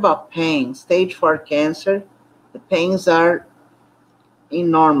talk about pain. Stage 4 cancer, the pains are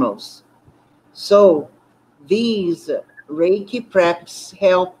enormous. So these Reiki preps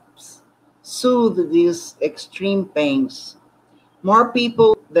helps soothe these extreme pains. More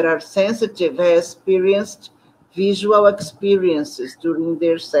people that are sensitive have experienced visual experiences during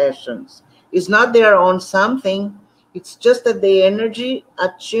their sessions. It's not their own something, it's just that the energy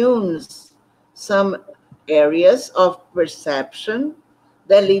attunes some areas of perception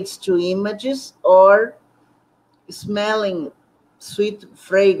that leads to images or smelling sweet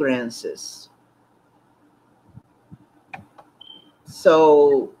fragrances.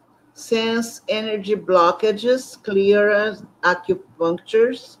 So, sense energy blockages, clear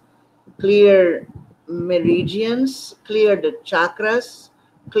acupunctures, clear meridians, clear the chakras,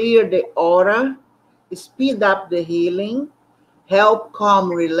 clear the aura, speed up the healing, help calm,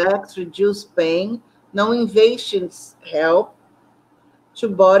 relax, reduce pain. No invasions help to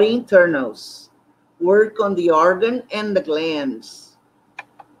body internals. Work on the organ and the glands.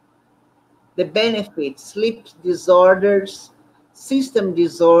 The benefits: sleep disorders, system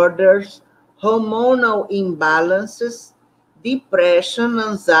disorders, hormonal imbalances, depression,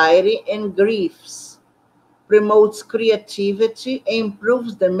 anxiety, and griefs. Promotes creativity,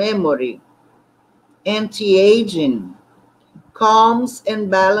 improves the memory. Anti-aging, calms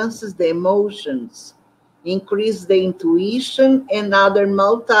and balances the emotions, increase the intuition and other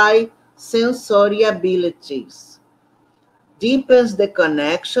multi-sensory abilities, deepens the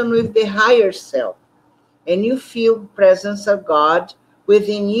connection with the higher self, and you feel the presence of God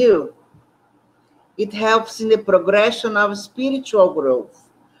within you. It helps in the progression of spiritual growth,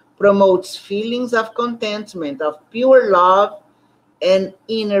 promotes feelings of contentment, of pure love and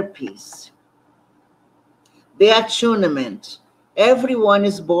inner peace. The attunement. Everyone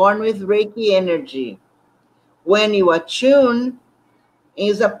is born with Reiki energy. When you attune,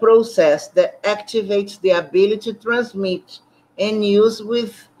 is a process that activates the ability to transmit and use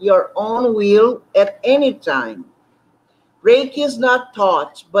with your own will at any time. Reiki is not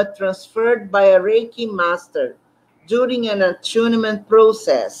taught, but transferred by a Reiki master during an attunement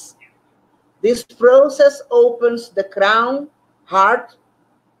process. This process opens the crown, heart,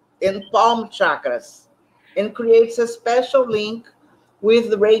 and palm chakras and creates a special link with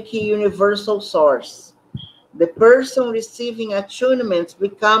the Reiki universal source. The person receiving attunement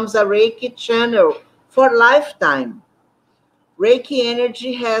becomes a Reiki channel for lifetime. Reiki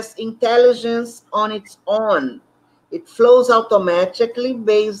energy has intelligence on its own. It flows automatically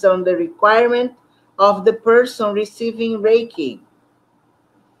based on the requirement of the person receiving Reiki.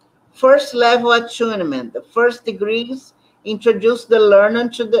 First level attunement. The first degrees introduce the learner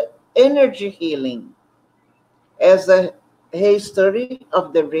to the energy healing as a history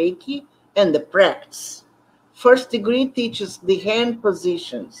of the Reiki and the practice. First degree teaches the hand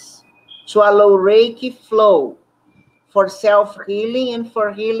positions to allow Reiki flow for self-healing and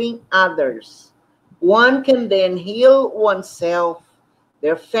for healing others. One can then heal oneself,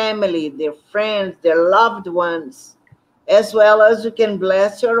 their family, their friends, their loved ones, as well as you can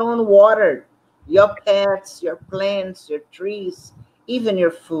bless your own water, your pets, your plants, your trees, even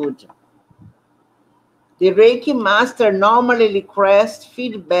your food. The Reiki master normally requests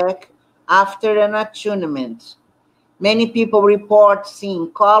feedback after an attunement. Many people report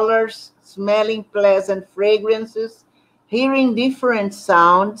seeing colors, smelling pleasant fragrances, hearing different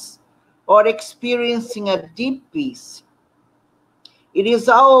sounds, or experiencing a deep peace. It is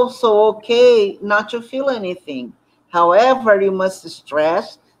also okay not to feel anything. However, you must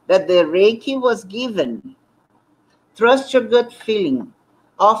stress that the Reiki was given. Trust your gut feeling.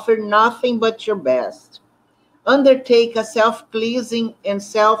 Offer nothing but your best. Undertake a self-cleansing and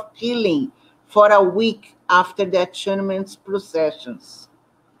self-healing for a week after the attunement processions.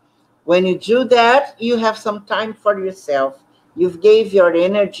 When you do that, you have some time for yourself. You've gave your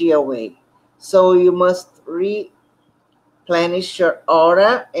energy away. So you must replenish your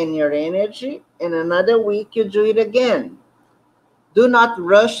aura and your energy. In another week, you do it again. Do not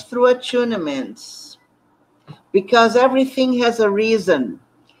rush through attunements because everything has a reason.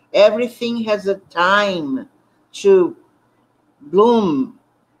 Everything has a time to bloom.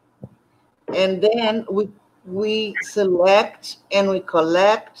 And then we select and we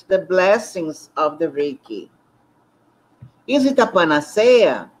collect the blessings of the Reiki. Is it a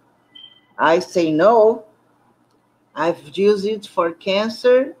panacea? I say no. I've used it for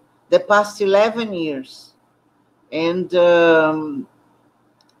cancer the past 11 years. And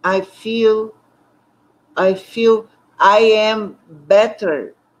I feel I am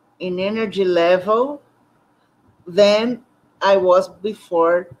better in energy level than I was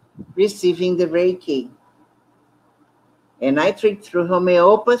before receiving the Reiki. And I treat through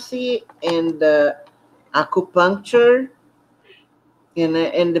homeopathy and acupuncture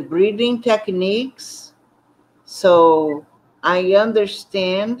and the breathing techniques. So I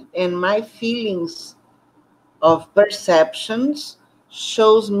understand, and my feelings of perceptions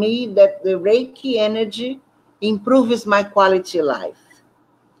shows me that the Reiki energy improves my quality of life.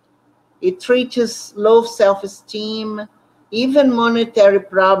 It treats low self-esteem, even monetary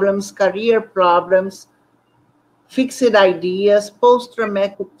problems, career problems, fixed ideas,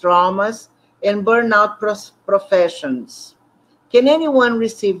 post-traumatic traumas, and burnout professions. Can anyone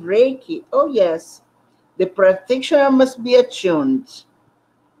receive Reiki? Oh, yes. The practitioner must be attuned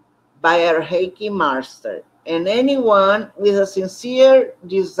by a Reiki master, and anyone with a sincere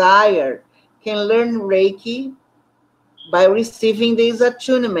desire can learn Reiki by receiving these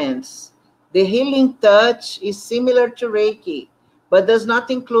attunements. The healing touch is similar to Reiki, but does not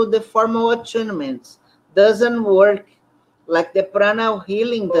include the formal attunements. Doesn't work like the prana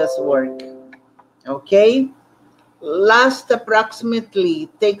healing does work. Okay? Last approximately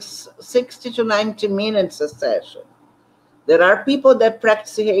takes 60 to 90 minutes a session. There are people that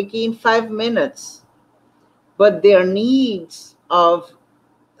practice Reiki in 5 minutes, but their needs of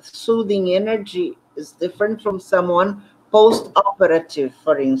soothing energy is different from someone post-operative,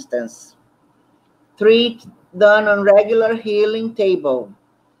 for instance. Treat done on regular healing table.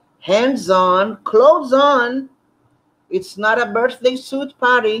 Hands-on, clothes on. It's not a birthday suit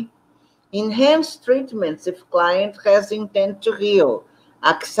party. Enhanced treatments if client has intent to heal,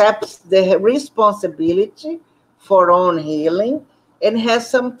 accepts the responsibility for own healing, and has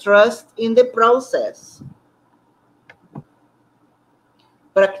some trust in the process.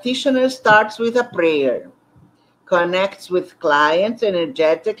 Practitioner starts with a prayer, connects with clients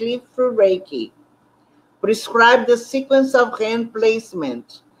energetically through Reiki. Prescribe the sequence of hand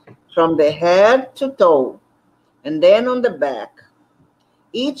placement from the head to toe, and then on the back.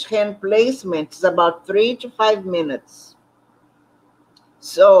 Each hand placement is about 3 to 5 minutes.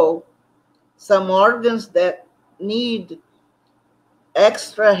 So, some organs that need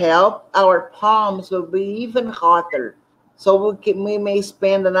extra help, our palms will be even hotter. So we may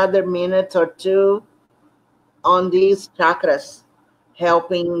spend another minute or two on these chakras,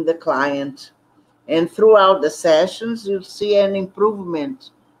 helping the client. And throughout the sessions, you'll see an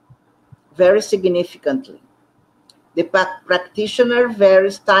improvement very significantly. The practitioner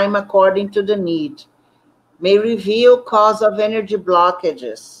varies time according to the need, may reveal cause of energy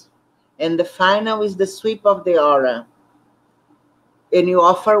blockages, and the final is the sweep of the aura. And you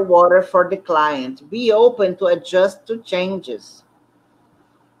offer water for the client. Be open to adjust to changes.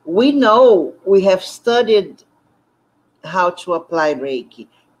 We know we have studied how to apply Reiki,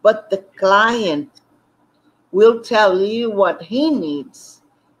 but the client will tell you what he needs,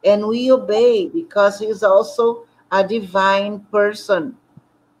 and we obey because he's also a divine person.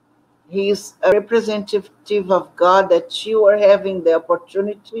 He's a representative of God that you are having the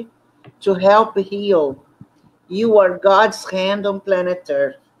opportunity to help heal. You are God's hand on planet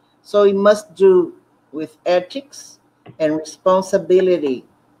Earth. So you must do with ethics and responsibility.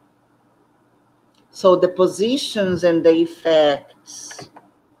 So the positions and the effects.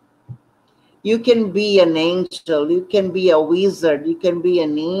 You can be an angel, you can be a wizard, you can be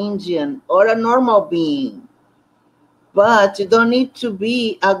an Indian or a normal being. But you don't need to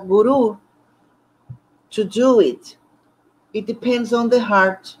be a guru to do it. It depends on the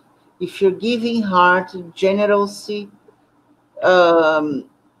heart. If you're giving heart, generosity,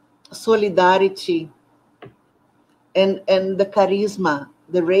 solidarity, and the charisma,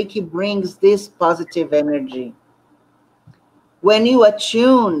 the Reiki brings this positive energy. When you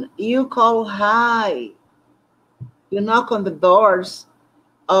attune, you call high. You knock on the doors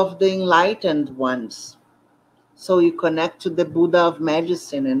of the enlightened ones. So you connect to the Buddha of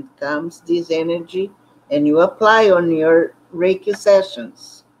medicine and comes this energy and you apply on your Reiki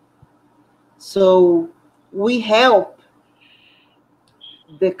sessions. So we help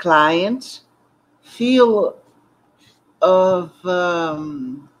the client feel of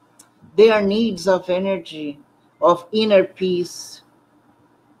their needs of energy, of inner peace,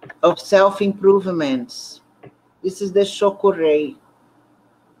 of self-improvements. This is the Shokurei.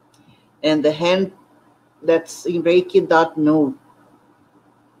 And the hand that's in Reiki.nu.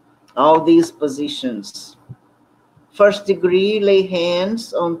 All these positions. First degree, lay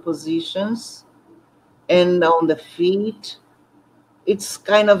hands on positions and on the feet. It's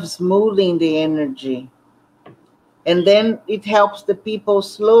kind of smoothing the energy. And then it helps the people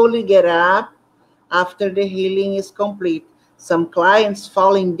slowly get up after the healing is complete. Some clients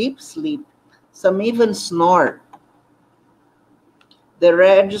fall in deep sleep, some even snore. The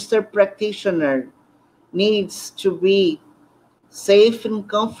registered practitioner needs to be safe and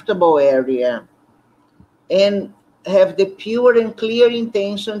comfortable area and have the pure and clear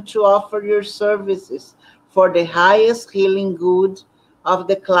intention to offer your services for the highest healing good of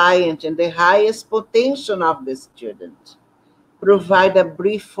the client and the highest potential of the student. Provide a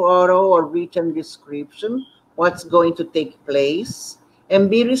brief oral or written description what's going to take place, and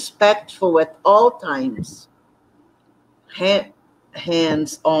be respectful at all times.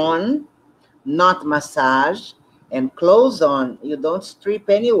 Hands on, not massage, and clothes on. You don't strip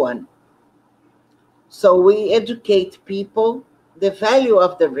anyone. So we educate people the value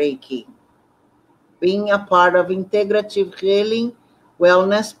of the Reiki, being a part of integrative healing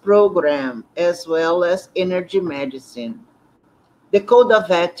wellness program, as well as energy medicine. The code of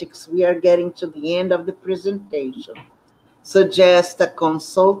ethics, we are getting to the end of the presentation. Suggest a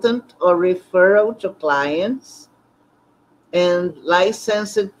consultant or referral to clients, and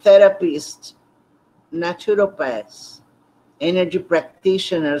licensed therapists, naturopaths, energy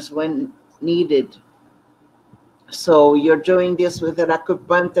practitioners when needed. So you're doing this with an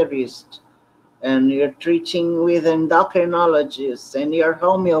acupuncturist, and you're treating with endocrinologists, and you're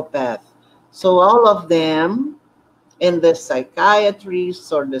homeopath. So all of them, and the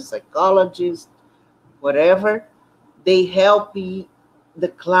psychiatrists or the psychologists, whatever, they help the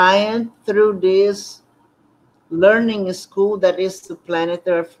client through this learning school that is the planet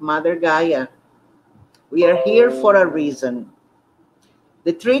Earth, Mother Gaia. We are here for a reason.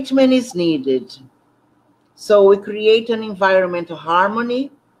 The treatment is needed. So we create an environment of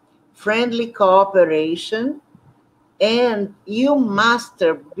harmony, friendly cooperation, and you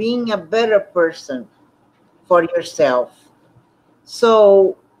master being a better person for yourself.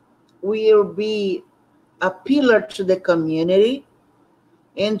 So we'll be a pillar to the community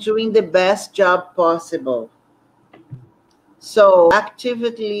and doing the best job possible. So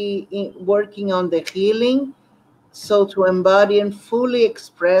actively working on the healing, so to embody and fully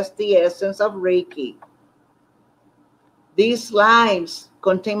express the essence of Reiki. These slides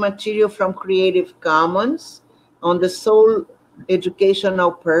contain material from Creative Commons on the sole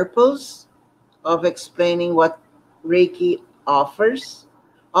educational purpose of explaining what Reiki offers.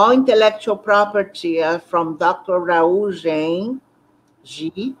 All intellectual property are from Dr. Raul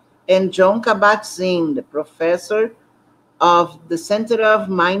G. and John Kabat-Zinn, the professor of the Center of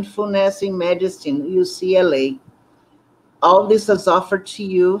Mindfulness in Medicine, UCLA. All this is offered to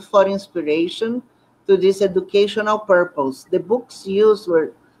you for inspiration to this educational purpose. The books used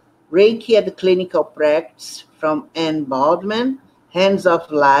were Reiki at the Clinical Practice from Anne Baldwin, Hands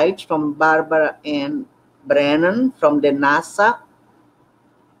of Light from Barbara Ann Brennan from the NASA,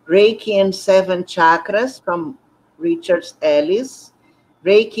 Reiki and Seven Chakras from Richard Ellis,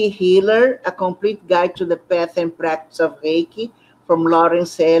 Reiki Healer, A Complete Guide to the Path and Practice of Reiki from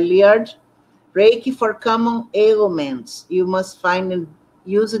Lawrence Elliard, Reiki for Common Ailments, you must find and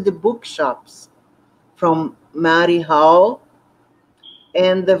use in the bookshops from Mary Hall,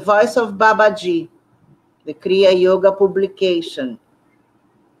 and The Voice of Babaji, the Kriya Yoga publication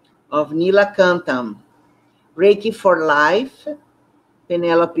of Nila Kantam, Reiki for Life,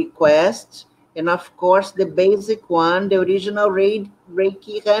 Penelope Quest, and of course the basic one, the original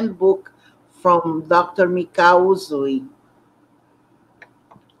Reiki handbook from Dr. Mikao Uzui.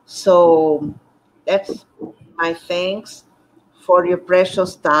 So that's my thanks for your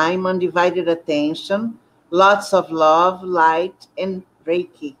precious time, undivided attention, lots of love, light, and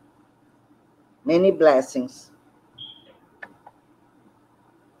Reiki. Many blessings.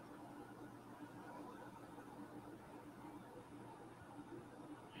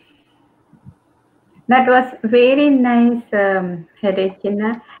 That was very nice,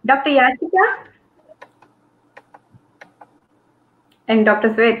 Regina. Dr. Yashika and Dr.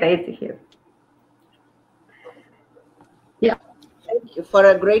 Sweta is here. Yeah. Thank you for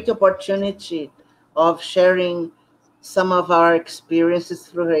a great opportunity of sharing some of our experiences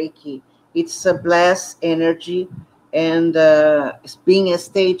through Reiki. It's a blessed energy, and it's being a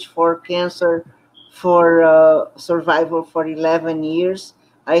stage 4 cancer for survival for 11 years.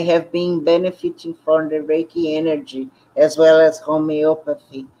 I have been benefiting from the Reiki energy as well as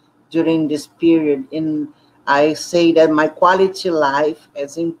homeopathy during this period. And I say that my quality of life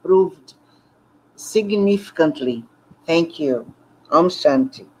has improved significantly. Thank you. Om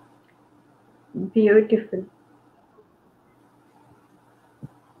Shanti. Beautiful.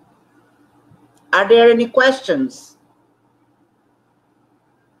 Are there any questions?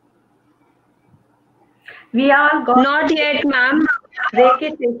 We all got Not yet, ma'am.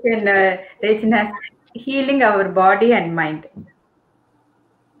 Reiki session, Regina, healing our body and mind.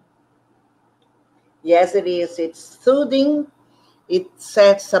 Yes, it is. It's soothing. It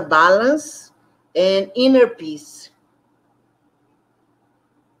sets a balance and inner peace.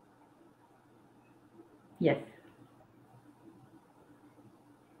 Yes.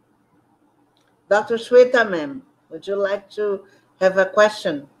 Dr. Shweta, ma'am, would you like to have a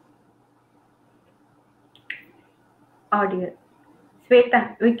question? Audio.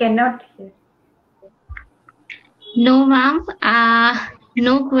 Sweta, we cannot hear. No, ma'am.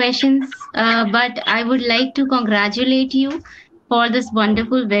 No questions. But I would like to congratulate you for this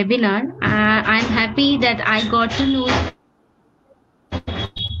wonderful webinar. I'm happy that I got to know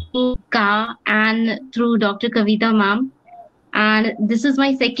through Ka and through Dr. Kavitha, ma'am. And this is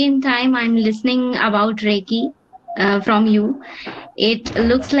my second time I'm listening about Reiki from you. It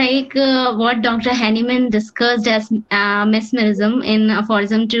looks like what Dr. Henneman discussed as mesmerism in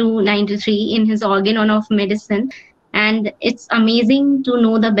Aphorism 293 in his Organ of Medicine. And it's amazing to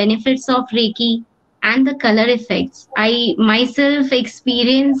know the benefits of Reiki and the color effects. I myself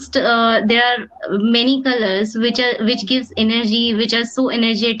experienced there are many colors which gives energy, which are so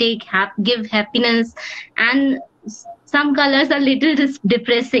energetic, give happiness, and some colors are little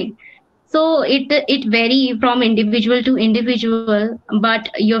depressing. So it vary from individual to individual, but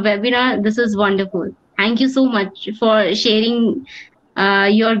your webinar, this is wonderful. Thank you so much for sharing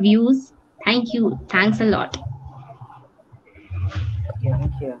your views. Thank you. Thanks a lot.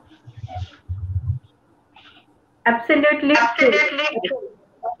 Thank you. Absolutely true.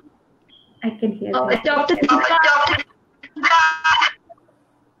 I can hear that. Dr. Deepa.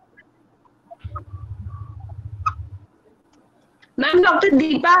 Ma'am, Dr.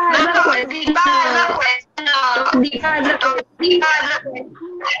 Deepa has a question. Dr. Deepa has a question. Dr.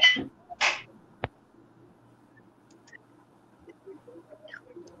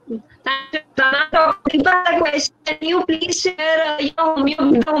 Deepa has a question. Can you please share the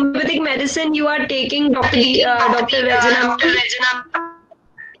homeopathic medicine you are taking, Dr. Regina?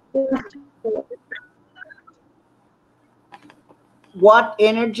 What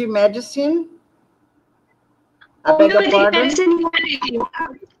energy medicine? I beg your Homeopathic pardon? medicine you are taking.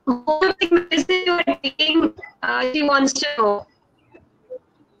 Homeopathic medicine you are taking, she wants to know.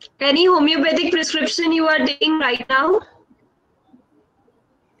 Any homeopathic prescription you are taking right now?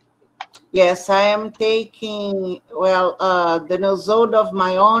 Yes, I am taking, well, the nosode of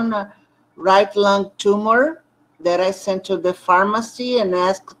my own right lung tumor that I sent to the pharmacy and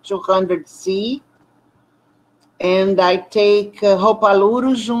asked 200C. And I take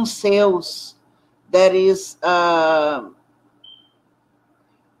Hopalurus junceus, that is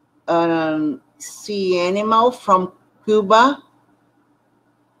sea animal from Cuba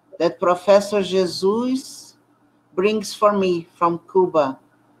that Professor Jesus brings for me from Cuba.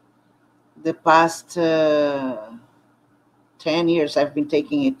 The past 10 years I've been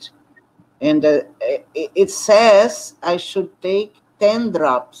taking it. And it says I should take 10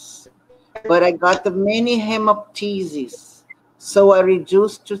 drops, but I got many hemoptyses, so I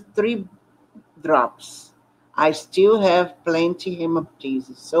reduced to 3 drops. I still have plenty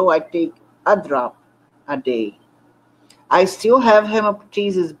hemoptyses, so I take a drop a day. I still have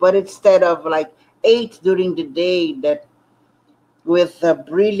hemoptyses, but instead of like 8 during the day that with a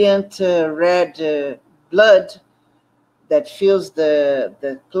brilliant red blood that fills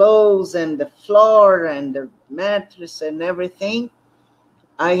the clothes and the floor and the mattress and everything,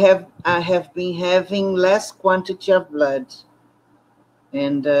 I have been having less quantity of blood.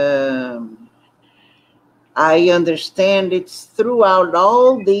 And I understand it's throughout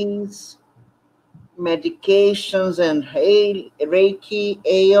all these medications and Reiki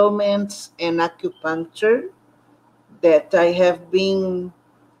ailments and acupuncture that I have been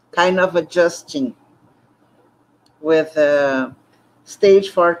kind of adjusting with stage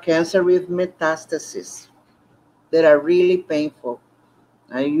 4 cancer with metastasis that are really painful.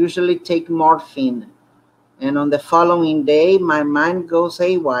 I usually take morphine, and on the following day, my mind goes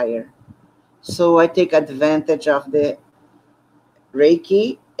haywire. So I take advantage of the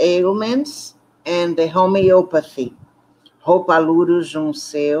Reiki ailments and the homeopathy, Hopalurus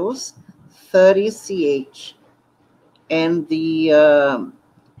junceus, 30 ch, and the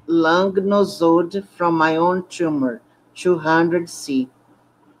lung nosode from my own tumor, 200C.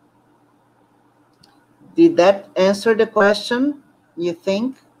 Did that answer the question, you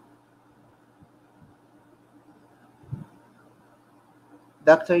think?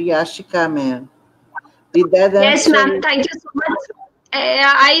 Dr. Yashika, ma'am. Did that answer? Yes, ma'am. Thank you so much.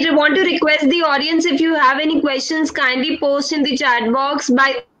 I want to request the audience, if you have any questions, kindly post in the chat box.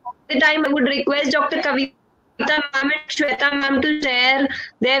 By the time, I would request Dr. Kavitha Kavitha ma'am and Shweta ma'am to share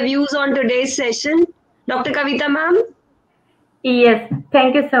their views on today's session. Dr. Kavitha ma'am. Yes,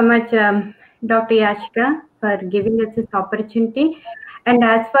 thank you so much, Dr. Yashika, for giving us this opportunity. And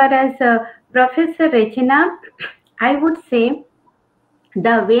as far as Professor Regina, I would say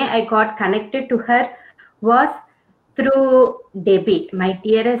the way I got connected to her was through Debbie, my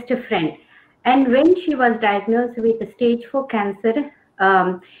dearest friend. And when she was diagnosed with stage 4 cancer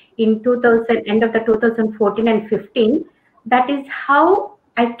in 2000, end of the 2014 and 15, that is how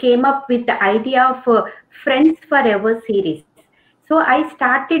I came up with the idea of Friends Forever series. So I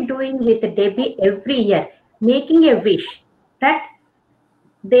started doing with Debbie every year, making a wish that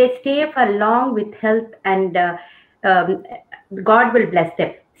they stay for long with health and um, God will bless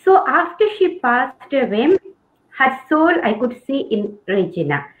them. So after she passed away, her soul I could see in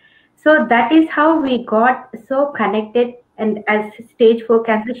Regina. So that is how we got so connected. And as stage 4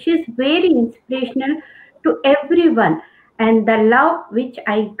 cancer, she's very inspirational to everyone. And the love which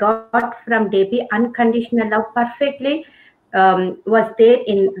I got from Debbie, unconditional love, perfectly was there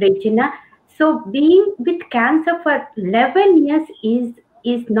in Regina. So being with cancer for 11 years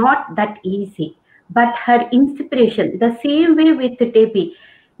is not that easy. But her inspiration, the same way with Debbie,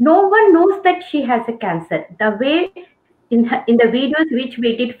 no one knows that she has a cancer. The way in the videos which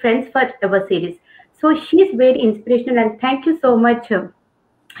we did Friends Forever series. So she's very inspirational, and thank you so much,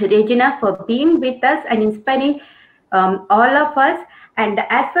 Regina, for being with us and inspiring all of us. And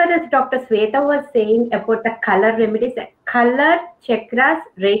as far as Dr. Sweta was saying about the color remedies, color, chakras,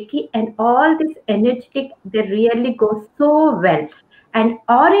 Reiki, and all this energetic, they really go so well. And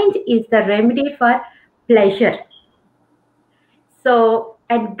orange is the remedy for pleasure. So,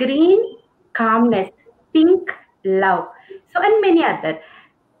 and green, calmness, pink, love. So, and many other.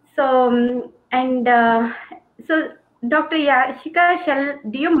 So, so Dr. Yashika,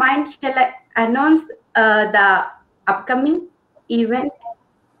 do you mind, shall I announce the upcoming event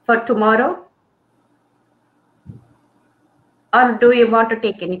for tomorrow? Or do you want to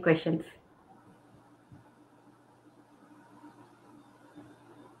take any questions?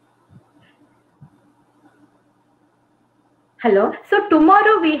 Hello. So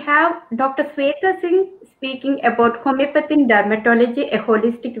tomorrow we have Dr. Sweta Singh speaking about homeopathy in dermatology, a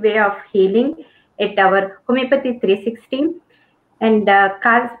holistic way of healing at our Homeopathy 360 and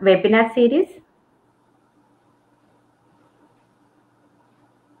KHAS webinar series.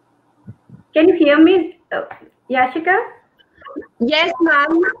 Can you hear me, Yashika? Yes,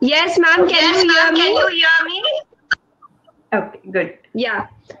 ma'am. Yes, ma'am. Can you hear me? Okay, good. Yeah.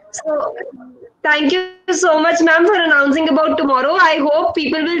 So thank you so much, ma'am, for announcing about tomorrow. I hope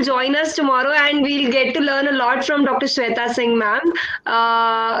people will join us tomorrow and we'll get to learn a lot from Dr. Shweta Singh, ma'am.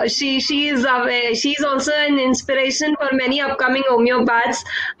 She's also an inspiration for many upcoming homeopaths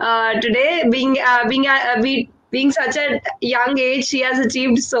today. Being such a young age, she has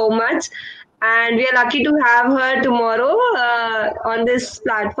achieved so much. And we are lucky to have her tomorrow on this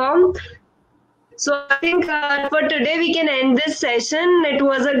platform. So I think for today we can end this session. It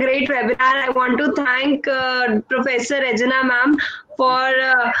was a great webinar. I want to thank Professor Regina ma'am for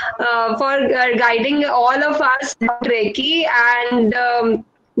guiding all of us about Reiki, and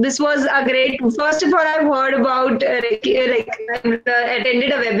this was a great. First of all, I've heard about Reiki,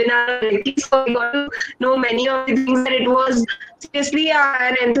 attended a webinar on Reiki, so I got to know many of the things. And it was seriously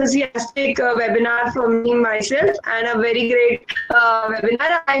an enthusiastic webinar for me myself, and a very great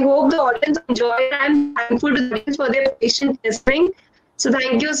webinar. I hope the audience enjoyed it. I'm thankful to the audience for their patient listening. So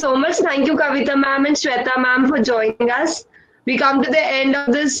thank you so much. Thank you, Kavitha ma'am and Shweta ma'am, for joining us. We come to the end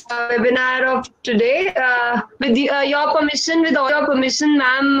of this webinar of today. With your permission, with all your permission,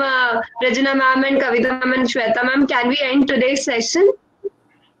 ma'am, Regina ma'am and Kavitha ma'am and Shweta ma'am, can we end today's session?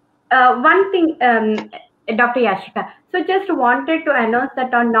 One thing, Dr. Yashika. So just wanted to announce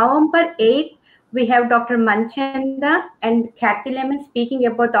that on November 8th, we have Dr. Manchanda and Kathy Lemon speaking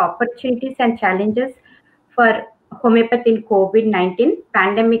about the opportunities and challenges for homeopathy in COVID-19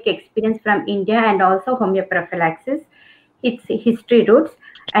 pandemic experience from India and also homeoprophylaxis, its history roots.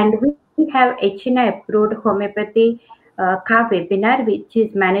 And we have HNI approved homeopathy KA webinar, which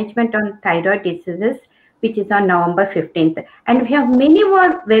is management on thyroid diseases, which is on November 15th. And we have many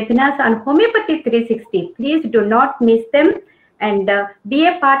more webinars on Homeopathy 360. Please do not miss them and be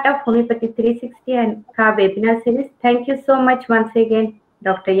a part of Homeopathy 360 and KA webinar series. Thank you so much once again,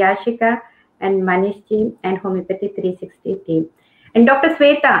 Dr. Yashika and Manish ji and Homeopathy 360 team. And Dr.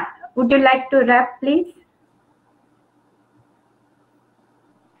 Sweta, would you like to wrap, please?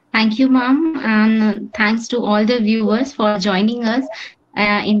 Thank you, ma'am, and thanks to all the viewers for joining us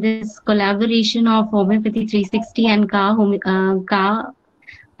in this collaboration of Homeopathy 360 and KA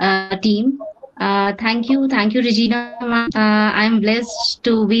team. Thank you, Regina. I'm blessed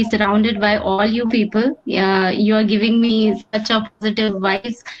to be surrounded by all you people. You are giving me such a positive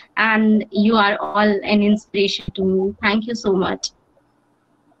vibes, and you are all an inspiration to me. Thank you so much.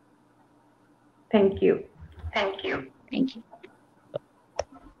 Thank you. Thank you. Thank you.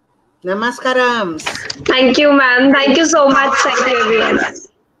 Namaskarams. Thank you, ma'am. Thank you so much. Thank you, everyone.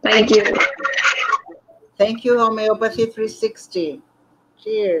 Thank you. Thank you, Homeopathy 360.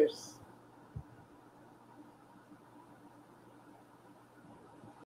 Cheers.